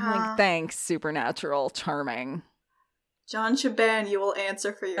 Yeah. I'm like, thanks, Supernatural, charming. John Shaban, you will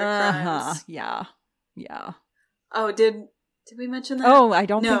answer for your crimes. Yeah. Oh, did we mention that? Oh, I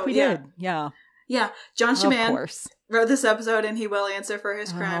don't think we did. Yeah. Yeah, John Shaban Of course. wrote this episode and he will answer for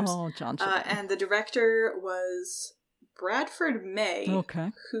his crimes. Oh, John Shaban. And the director was Bradford May,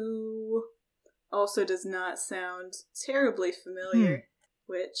 okay. who also does not sound terribly familiar,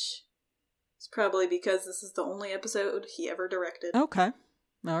 which is probably because this is the only episode he ever directed. Okay.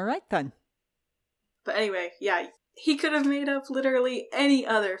 All right, then. But anyway, yeah, he could have made up literally any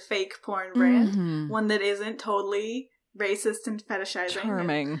other fake porn brand, one that isn't totally racist and fetishizing.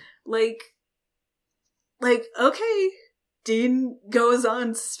 Charming. And, like, okay, Dean goes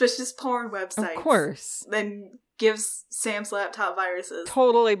on suspicious porn websites. Of course. Then gives Sam's laptop viruses.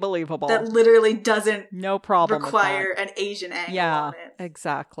 Totally believable. That literally doesn't no problem require with that. an Asian angle Yeah, on it.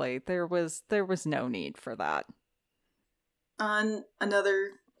 exactly. There was no need for that. On another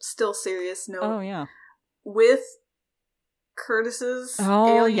still serious note. Oh, yeah. With Curtis's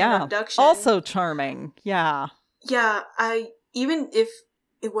alien abduction. Also charming. Yeah. Yeah, even if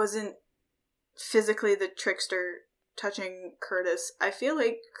it wasn't physically the trickster touching Curtis, I feel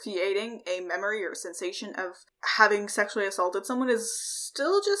like creating a memory or sensation of having sexually assaulted someone is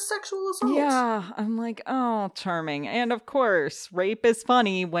still just sexual assault. Yeah, I'm like, oh, charming. And of course, rape is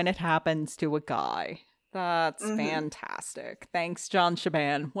funny when it happens to a guy. That's fantastic. Thanks, John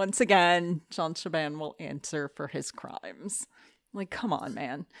Shaban. Once again, John Shaban will answer for his crimes. Like, come on,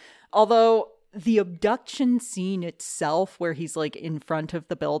 man. Although the abduction scene itself, where he's like in front of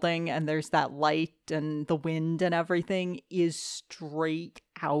the building and there's that light and the wind and everything, is straight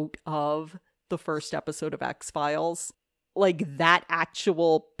out of the first episode of X-Files. Like, that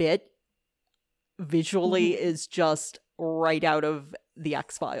actual bit visually is just right out of the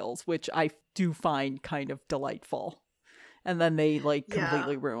X-Files, which I do find kind of delightful. And then they like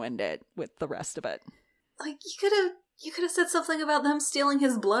completely ruined it with the rest of it. Like, you could have said something about them stealing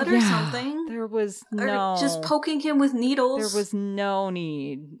his blood or something. There was or just poking him with needles. There was no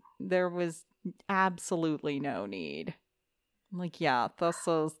need. There was absolutely no need. Like, yeah,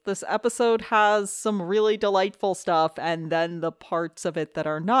 this episode has some really delightful stuff, and then the parts of it that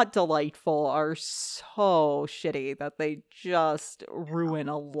are not delightful are so shitty that they just ruin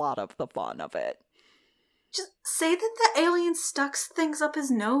a lot of the fun of it. Just say that the alien stuck things up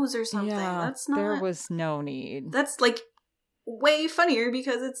his nose or something. Yeah, that's not... there was no need. That's, like, way funnier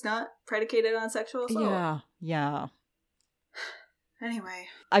because it's not predicated on sexual assault. Yeah. Anyway.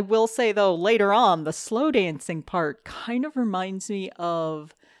 I will say, though, later on, the slow dancing part kind of reminds me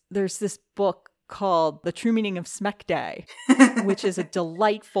of... There's this book called The True Meaning of Smek Day, which is a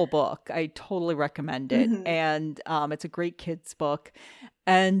delightful book. I totally recommend it. And it's a great kids book.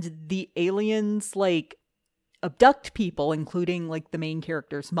 And the aliens, like, abduct people, including like the main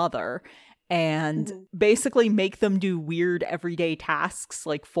character's mother, and basically make them do weird everyday tasks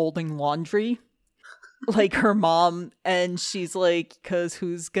like folding laundry, like her mom. And she's like, because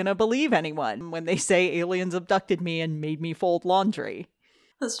who's gonna believe anyone when they say aliens abducted me and made me fold laundry?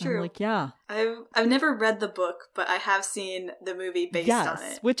 That's true. I'm like, yeah. I've never read the book, but I have seen the movie based on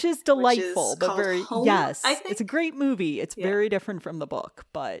it. Which is delightful, but very Home, it's a great movie. It's very different from the book,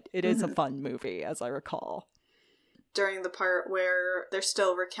 but it is a fun movie, as I recall. during the part where they're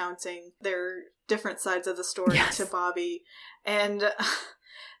still recounting their different sides of the story to Bobby. And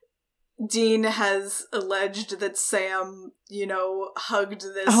Dean has alleged that Sam, hugged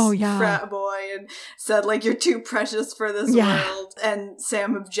this frat boy and said, like, you're too precious for this world. And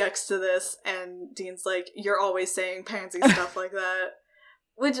Sam objects to this, and Dean's like, you're always saying pansy stuff like that.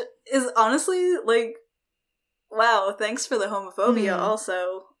 Which is honestly, like, wow, thanks for the homophobia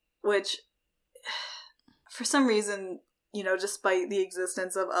also. Which, for some reason, despite the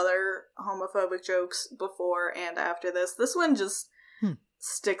existence of other homophobic jokes before and after this one just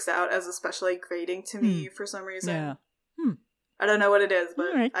sticks out as especially grating to me for some reason. Yeah. I don't know what it is,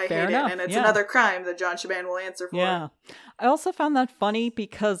 but I hate enough. it, and it's another crime that John Shaban will answer for. Yeah. I also found that funny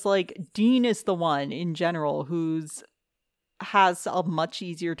because, like, Dean is the one in general who's has a much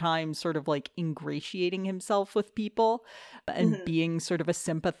easier time sort of like ingratiating himself with people and being sort of a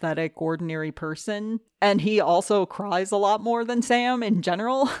sympathetic, ordinary person. And he also cries a lot more than Sam in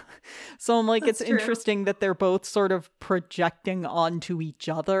general. So I'm like, it's interesting that they're both sort of projecting onto each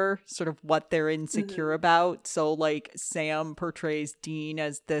other sort of what they're insecure about. So like Sam portrays Dean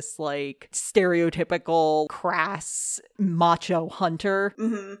as this like stereotypical crass macho hunter.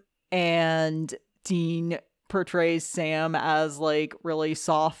 And Dean portrays Sam as like really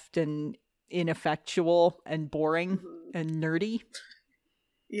soft and ineffectual and boring and nerdy.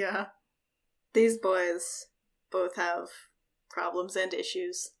 Yeah. These boys both have problems and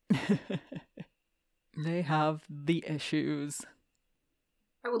issues. They have the issues.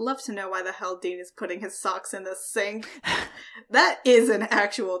 I would love to know why the hell Dean is putting his socks in the sink. That is an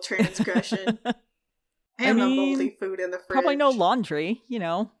actual transgression. And the moldy food in the fridge. Probably no laundry,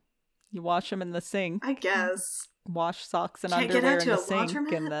 You wash them in the sink. I guess. Wash socks and underwear in the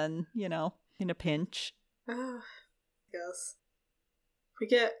sink, and then, in a pinch. I guess. We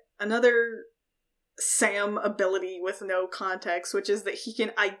get another Sam ability with no context, which is that he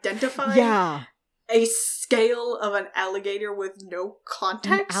can identify a scale of an alligator with no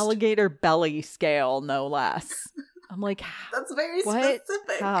context. An alligator belly scale, no less. I'm like, that's very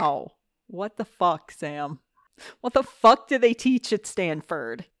specific. How? What the fuck, Sam? What the fuck do they teach at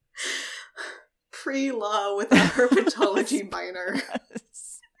Stanford? Pre-law with a herpetology minor.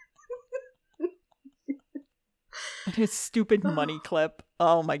 And his stupid money clip.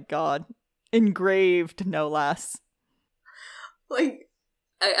 Oh my god. Engraved, no less. Like,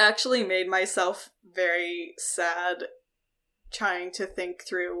 I actually made myself very sad trying to think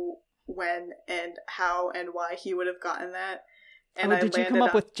through when and how and why he would have gotten that. And did you come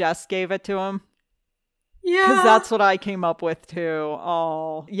up with Jess gave it to him? Yeah. Because that's what I came up with too.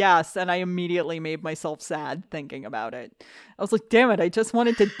 Oh, yes. And I immediately made myself sad thinking about it. I was like, damn it, I just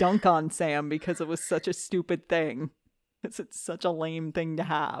wanted to dunk on Sam because it was such a stupid thing. It's such a lame thing to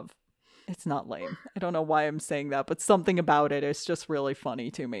have. It's not lame. I don't know why I'm saying that, but something about it is just really funny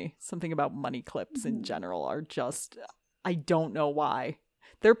to me. Something about money clips in general are just, I don't know why.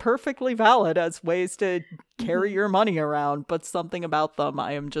 They're perfectly valid as ways to carry your money around, but something about them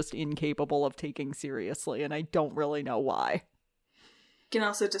I am just incapable of taking seriously, and I don't really know why. You can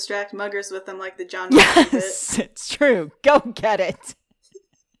also distract muggers with them like the John Yes, it's true. Go get it.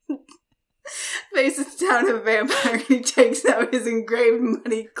 Faces down a vampire and he takes out his engraved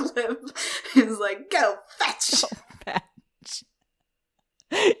money clip and is like, go fetch! Go fetch.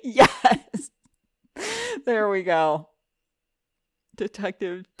 Yes! There we go.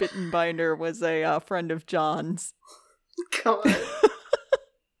 Detective Bittenbinder was a friend of John's. God.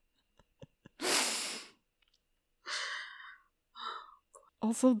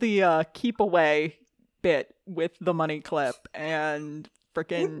 Also, the keep away bit with the money clip and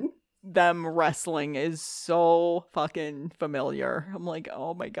frickin' them wrestling is so fucking familiar. I'm like,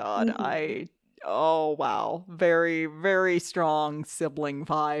 oh my god, oh wow. Very, very strong sibling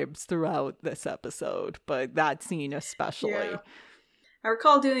vibes throughout this episode, but that scene especially. Yeah. I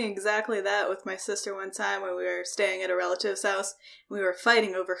recall doing exactly that with my sister one time when we were staying at a relative's house. We were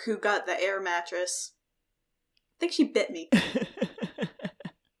fighting over who got the air mattress. I think she bit me.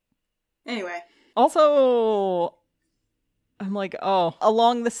 Anyway. Also, I'm like, oh,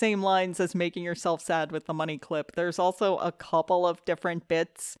 along the same lines as making yourself sad with the money clip, there's also a couple of different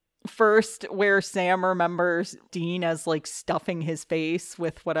bits. First, where Sam remembers Dean as, like, stuffing his face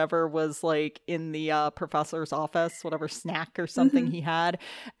with whatever was, like, in the professor's office, whatever snack or something he had.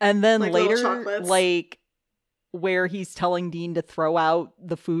 And then like later, like, where he's telling Dean to throw out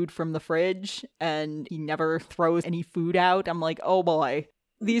the food from the fridge, and he never throws any food out. I'm like, oh boy.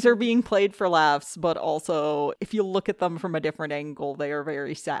 These are being played for laughs, but also, if you look at them from a different angle, they are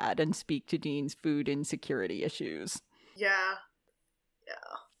very sad and speak to Dean's food insecurity issues. Yeah.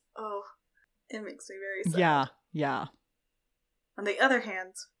 Yeah. Oh. It makes me very sad. Yeah, yeah. On the other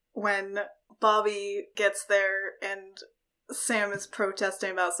hand, when Bobby gets there and Sam is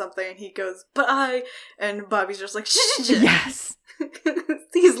protesting about something and he goes, "But I," and Bobby's just like, "Shh." Yes.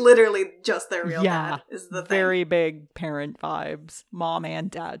 He's literally just their real dad, is the thing. Very big parent vibes. Mom and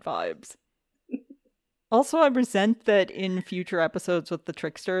dad vibes. Also, I resent that in future episodes with the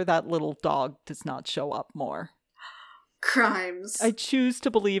Trickster, that little dog does not show up more. Crimes. I choose to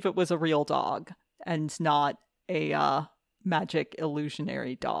believe it was a real dog and not a magic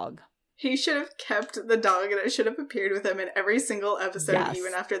illusionary dog. He should have kept the dog and it should have appeared with him in every single episode, Yes.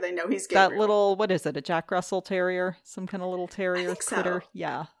 even after they know he's Gabriel. That little, what is it, a Jack Russell Terrier? Some kind of little terrier think so. critter?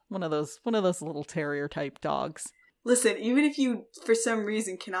 Yeah, one of those little terrier type dogs. Listen, even if you, for some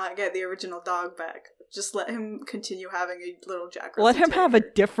reason, cannot get the original dog back, just let him continue having a little Jack Russell Let him Terrier. have a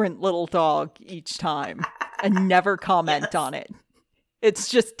different little dog each time and never comment on it. It's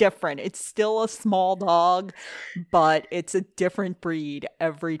just different. It's still a small dog, but it's a different breed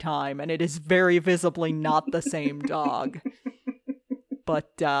every time, and it is very visibly not the same dog.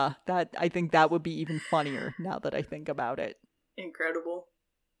 But that I think that would be even funnier now that I think about it. Incredible.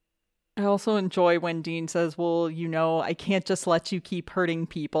 I also enjoy when Dean says, "Well, you know, I can't just let you keep hurting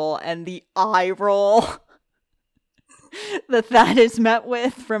people," and the eye roll that is met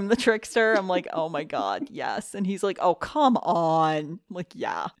with from the Trickster. I'm like, oh my god, yes. And he's like, "Oh, come on." I'm like,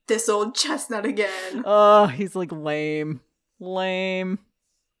 yeah. This old chestnut again. Oh, he's like, lame.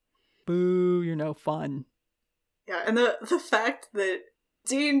 Boo, you're no fun. Yeah, and the fact that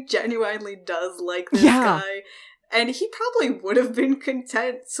Dean genuinely does like this Yeah. guy, and he probably would have been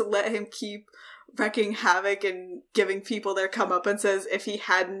content to let him keep wrecking havoc and giving people their comeuppances if he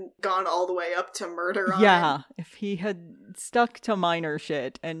hadn't gone all the way up to murder on Yeah, him. if he had stuck to minor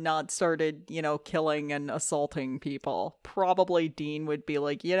shit and not started, killing and assaulting people, probably Dean would be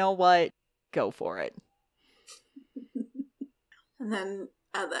like, you know what? Go for it. And then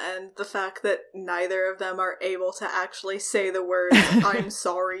at the end, the fact that neither of them are able to actually say the words, "I'm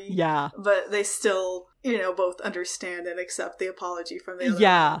sorry." Yeah. But they still, both understand and accept the apology from the other.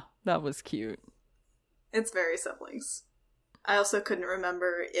 Yeah, that was cute. It's very siblings. I also couldn't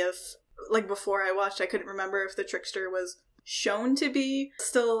remember if, before I watched, I couldn't remember if the Trickster was shown to be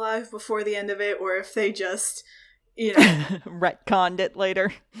still alive before the end of it, or if they just, Retconned it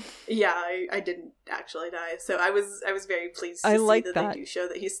later. Yeah, I didn't actually die, so I was very pleased to I see like that that. they do show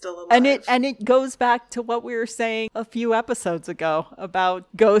that he's still alive. And it goes back to what we were saying a few episodes ago about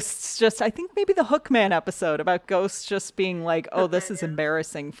ghosts just, I think maybe the Hookman episode about ghosts just being like, "Oh, this Hookman, is yeah.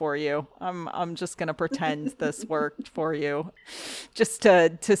 embarrassing for you. I'm just going to pretend this worked for you just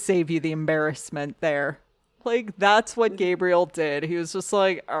to save you the embarrassment there." Like, that's what Gabriel did. He was just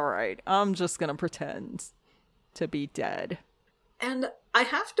like, "All right, I'm just going to pretend to be dead." And I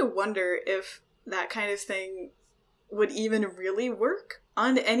have to wonder if that kind of thing would even really work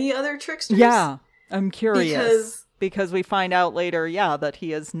on any other tricksters. Yeah, I'm curious. Because we find out later, that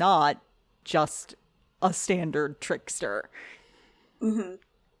he is not just a standard trickster. Mm-hmm.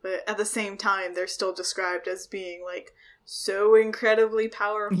 But at the same time, they're still described as being, so incredibly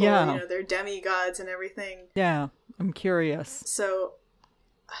powerful. Yeah. They're demigods and everything. Yeah, I'm curious. So,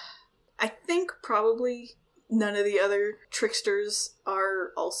 I think probably none of the other tricksters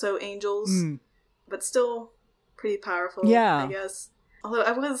are also angels, but still pretty powerful, Yeah. I guess. Although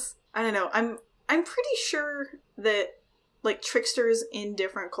I don't know, I'm pretty sure that, tricksters in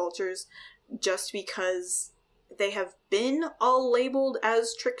different cultures, just because they have been all labeled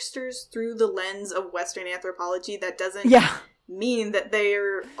as tricksters through the lens of Western anthropology, that doesn't mean that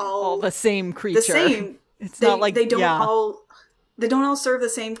they're all the same creature. the same. It's They, not like they don't all serve the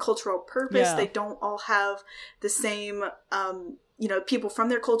same cultural purpose. Yeah. They don't all have the same, people from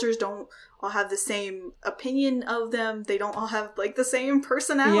their cultures don't all have the same opinion of them. They don't all have, the same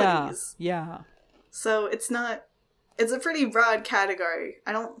personalities. Yeah. So it's a pretty broad category.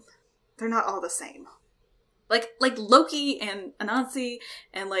 They're not all the same. Like Loki and Anansi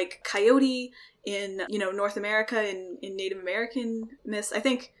and, Coyote in, North America and in Native American myths. I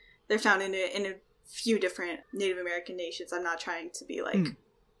think they're found in a few different Native American nations. I'm not trying to be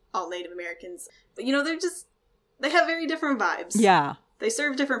all Native Americans, but they have very different vibes. Yeah. They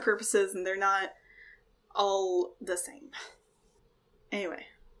serve different purposes and they're not all the same. Anyway,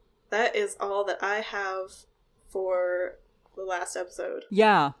 that is all that I have for the last episode.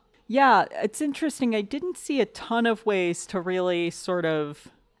 Yeah. Yeah, it's interesting. I didn't see a ton of ways to really sort of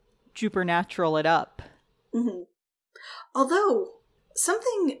supernatural it up. Mm-hmm. Although,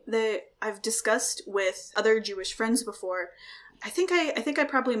 something that I've discussed with other Jewish friends before, I think I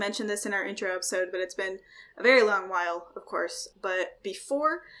probably mentioned this in our intro episode, but it's been a very long while, of course. But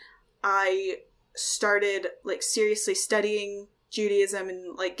before, I started like seriously studying Judaism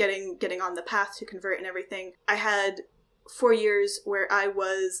and like getting on the path to convert and everything, I had 4 years where I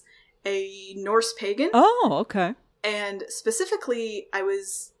was a Norse pagan. Oh, okay. And specifically, I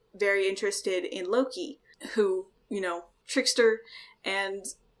was very interested in Loki, who, trickster. And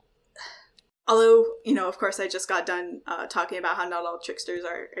although, of course, I just got done talking about how not all tricksters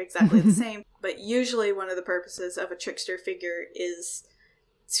are exactly the same, but usually one of the purposes of a trickster figure is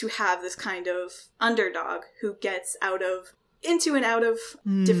to have this kind of underdog who gets into and out of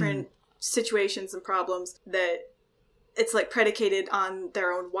different situations and problems that it's like predicated on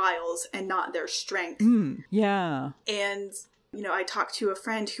their own wiles and not their strength. Yeah. And, I talked to a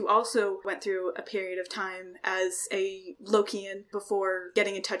friend who also went through a period of time as a Lokian before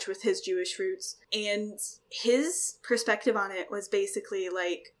getting in touch with his Jewish roots. And his perspective on it was basically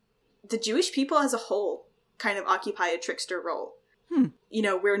like the Jewish people as a whole kind of occupy a trickster role.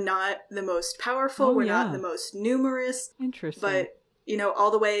 We're not the most powerful, we're not the most numerous. Interesting. But,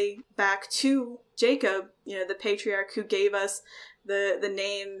 all the way back to Jacob, the patriarch who gave us the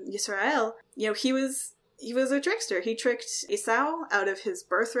name Yisrael, he was a trickster. He tricked Esau out of his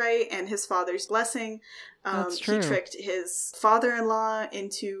birthright and his father's blessing. That's true. He tricked his father-in-law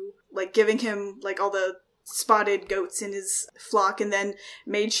into like giving him like all the spotted goats in his flock, and then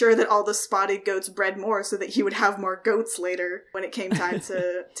made sure that all the spotted goats bred more so that he would have more goats later when it came time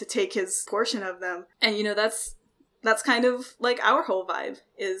to take his portion of them. And that's kind of like our whole vibe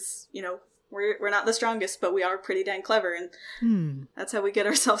is, we're not the strongest, but we are pretty dang clever, and that's how we get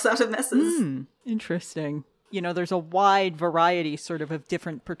ourselves out of messes. Interesting. There's a wide variety sort of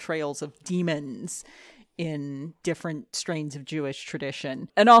different portrayals of demons in different strains of Jewish tradition.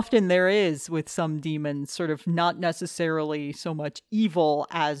 And often there is, with some demons, sort of not necessarily so much evil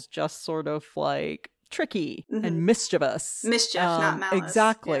as just sort of like tricky and mischievous. Mischief, not malice.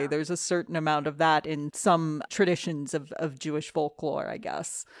 Exactly. Yeah. There's a certain amount of that in some traditions of Jewish folklore, I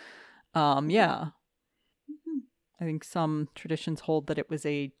guess. Yeah. I think some traditions hold that it was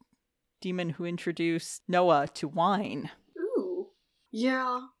a demon who introduced Noah to wine. Ooh.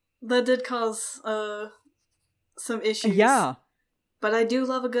 Yeah. That did cause some issues. Yeah. But I do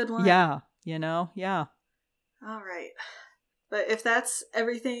love a good one. Yeah. Yeah. All right. But if that's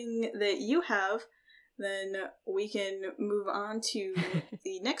everything that you have, then we can move on to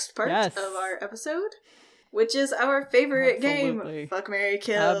the next part of our episode, which is our favorite game, Fuck, Marry,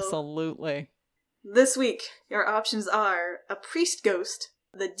 Kill. Absolutely. This week, your options are a priest ghost,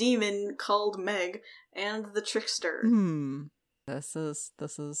 the demon called Meg, and the trickster. This is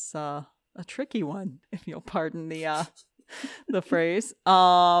a tricky one, if you'll pardon the the phrase.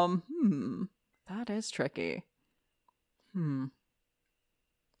 That is tricky.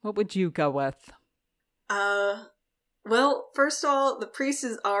 What would you go with? Well, first of all, the priest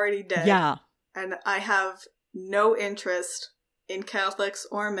is already dead. Yeah. And I have no interest in Catholics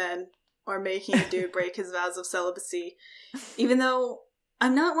or men or making a dude break his vows of celibacy, even though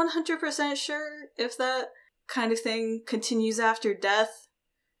I'm not 100% sure if that kind of thing continues after death.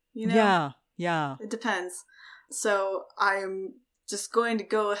 Yeah. It depends. So I'm just going to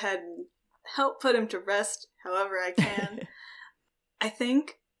go ahead and help put him to rest however I can. I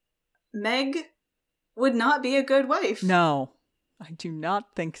think Meg would not be a good wife. No, I do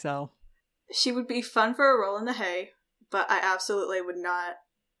not think so. She would be fun for a roll in the hay, but I absolutely would not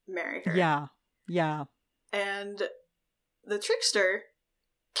marry her. Yeah. And the trickster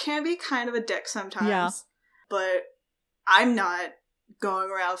can be kind of a dick sometimes, but I'm not going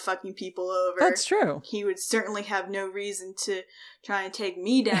around fucking people over. That's true. He would certainly have no reason to try and take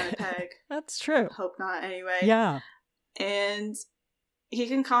me down a peg. That's true. Hope not, anyway. Yeah. And he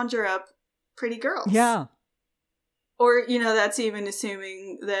can conjure up pretty girls. Yeah. Or, that's even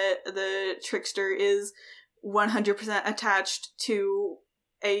assuming that the trickster is 100% attached to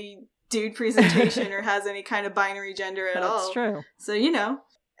a dude presentation or has any kind of binary gender at all. That's true. So,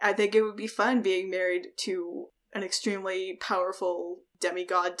 I think it would be fun being married to an extremely powerful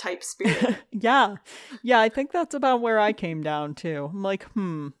demigod type spirit. Yeah, I think that's about where I came down to. I'm like,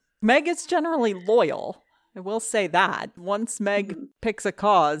 Meg is generally loyal. I will say that. Once Meg picks a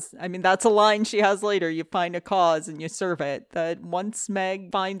cause, I mean, that's a line she has later. You find a cause and you serve it. That once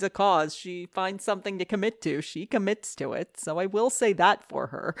Meg finds a cause, she finds something to commit to. She commits to it. So I will say that for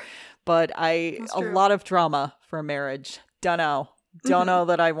her. But a lot of drama for a marriage. Don't know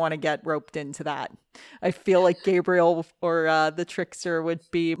that I want to get roped into that. I feel like Gabriel or the trickster would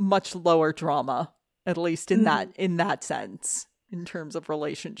be much lower drama, at least in that sense, in terms of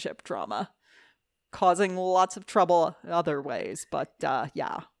relationship drama. Causing lots of trouble other ways, but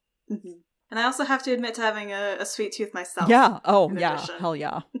yeah. And I also have to admit to having a sweet tooth myself. Yeah. Oh, yeah. Hell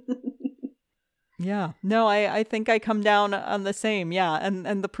yeah. Yeah. No, I think I come down on the same. Yeah.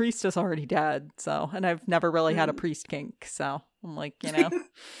 And the priest is already dead. So, and I've never really had a priest kink. So I'm like,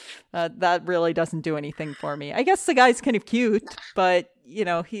 that really doesn't do anything for me. I guess the guy's kind of cute, but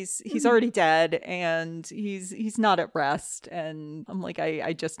he's already dead and he's not at rest. And I'm like,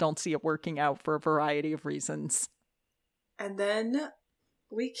 I just don't see it working out for a variety of reasons. And then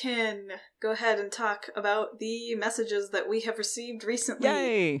we can go ahead and talk about the messages that we have received recently.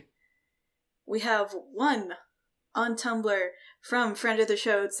 Yay! We have one on Tumblr from friend of the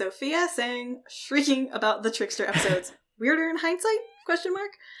show, Sophia, shrieking about the Trickster episodes. Weirder in hindsight? ?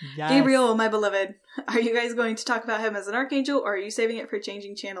 Yes. Gabriel, my beloved, are you guys going to talk about him as an archangel, or are you saving it for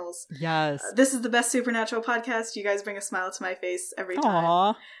changing channels? Yes. This is the best Supernatural podcast. You guys bring a smile to my face every time.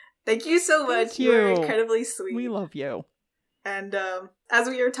 Aww. Thank you so much. Thank you. You're incredibly sweet. We love you. And as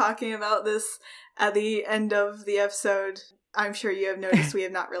we are talking about this at the end of the episode, I'm sure you have noticed we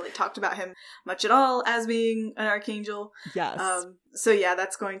have not really talked about him much at all as being an archangel. Yes. So yeah,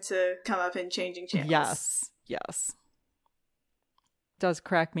 that's going to come up in changing channels. Yes. It does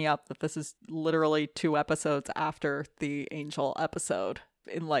crack me up that this is literally 2 episodes after the angel episode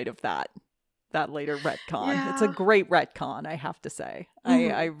in light of that later retcon. Yeah. It's a great retcon, I have to say.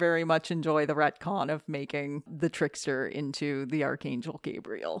 Mm-hmm. I very much enjoy the retcon of making the trickster into the Archangel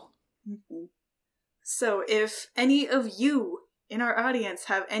Gabriel. Mm-hmm. So if any of you in our audience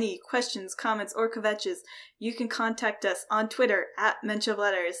have any questions, comments, or kvetches, you can contact us on Twitter at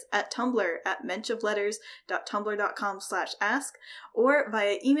menchofletters, at Tumblr at menchofletters.tumblr.com/ask, or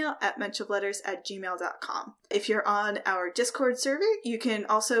via email at menchofletters@gmail.com. If you're on our Discord server, you can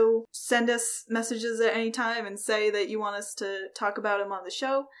also send us messages at any time and say that you want us to talk about them on the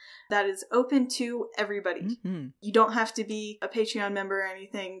show. That is open to everybody. Mm-hmm. You don't have to be a Patreon member or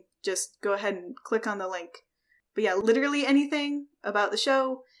anything. Just go ahead and click on the link. But yeah, literally anything about the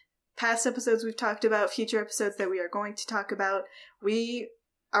show, past episodes we've talked about, future episodes that we are going to talk about, we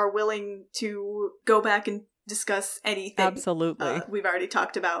are willing to go back and discuss anything. Absolutely. We've already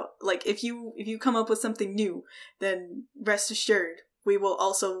talked about. Like, if you come up with something new, then rest assured, we will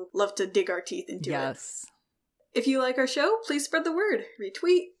also love to dig our teeth into it. Yes. If you like our show, please spread the word.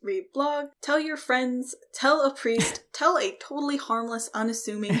 Retweet, reblog, tell your friends, tell a priest, tell a totally harmless,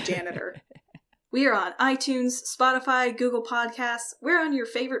 unassuming janitor. We are on iTunes, Spotify, Google Podcasts. We're on your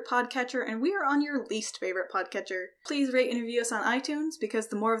favorite podcatcher, and we are on your least favorite podcatcher. Please rate and review us on iTunes, because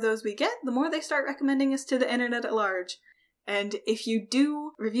the more of those we get, the more they start recommending us to the internet at large. And if you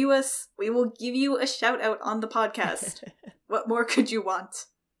do review us, we will give you a shout out on the podcast. What more could you want?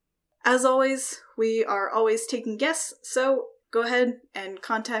 As always, we are always taking guests, so go ahead and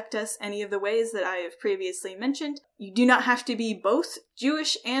contact us any of the ways that I have previously mentioned. You do not have to be both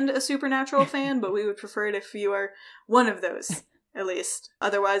Jewish and a Supernatural fan, but we would prefer it if you are one of those, at least.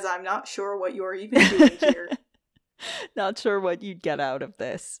 Otherwise, I'm not sure what you're even doing here. Not sure what you'd get out of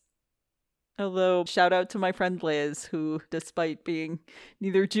this. Although, shout out to my friend Liz, who, despite being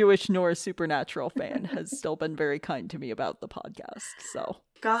neither Jewish nor a Supernatural fan, has still been very kind to me about the podcast, so.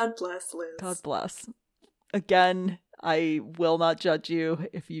 God bless, Liz. God bless. Again, I will not judge you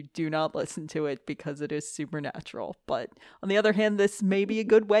if you do not listen to it because it is Supernatural. But on the other hand, this may be a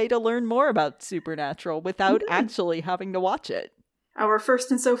good way to learn more about Supernatural without actually having to watch it. Our first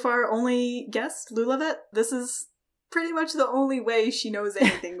and so far only guest, Lulavet, this is pretty much the only way she knows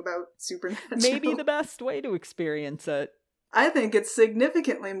anything about Supernatural. Maybe the best way to experience it. I think it's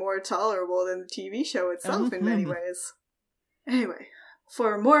significantly more tolerable than the TV show itself in many ways. Anyway.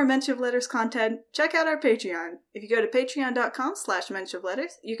 For more Mensch of Letters content, check out our Patreon. If you go to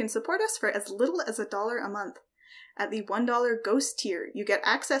patreon.com/menschofletters, you can support us for as little as $1 a month. At the $1 Ghost tier, you get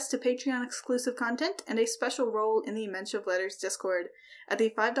access to Patreon-exclusive content and a special role in the Mensch of Letters Discord. At the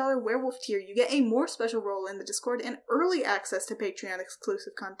 $5 Werewolf tier, you get a more special role in the Discord and early access to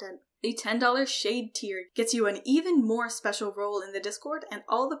Patreon-exclusive content. The $10 Shade tier gets you an even more special role in the Discord and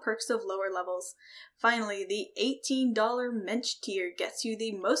all the perks of lower levels. Finally, the $18 Mensch tier gets you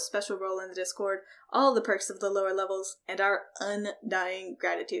the most special role in the Discord, all the perks of the lower levels, and our undying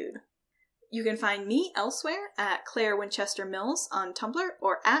gratitude. You can find me elsewhere at Claire Winchester Mills on Tumblr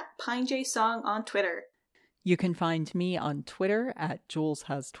or at PineJSong on Twitter. You can find me on Twitter at Jules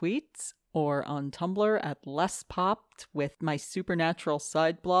Has Tweets, or on Tumblr at Less Popped with my Supernatural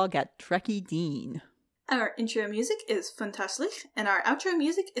side blog at Trekkie Dean. Our intro music is Fantastic, and our outro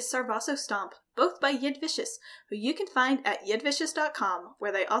music is Sarvaso Stomp, both by Yidvicious, who you can find at yidvicious.com,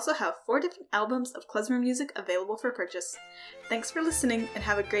 where they also have 4 different albums of klezmer music available for purchase. Thanks for listening, and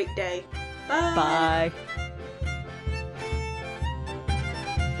have a great day. Bye! Bye!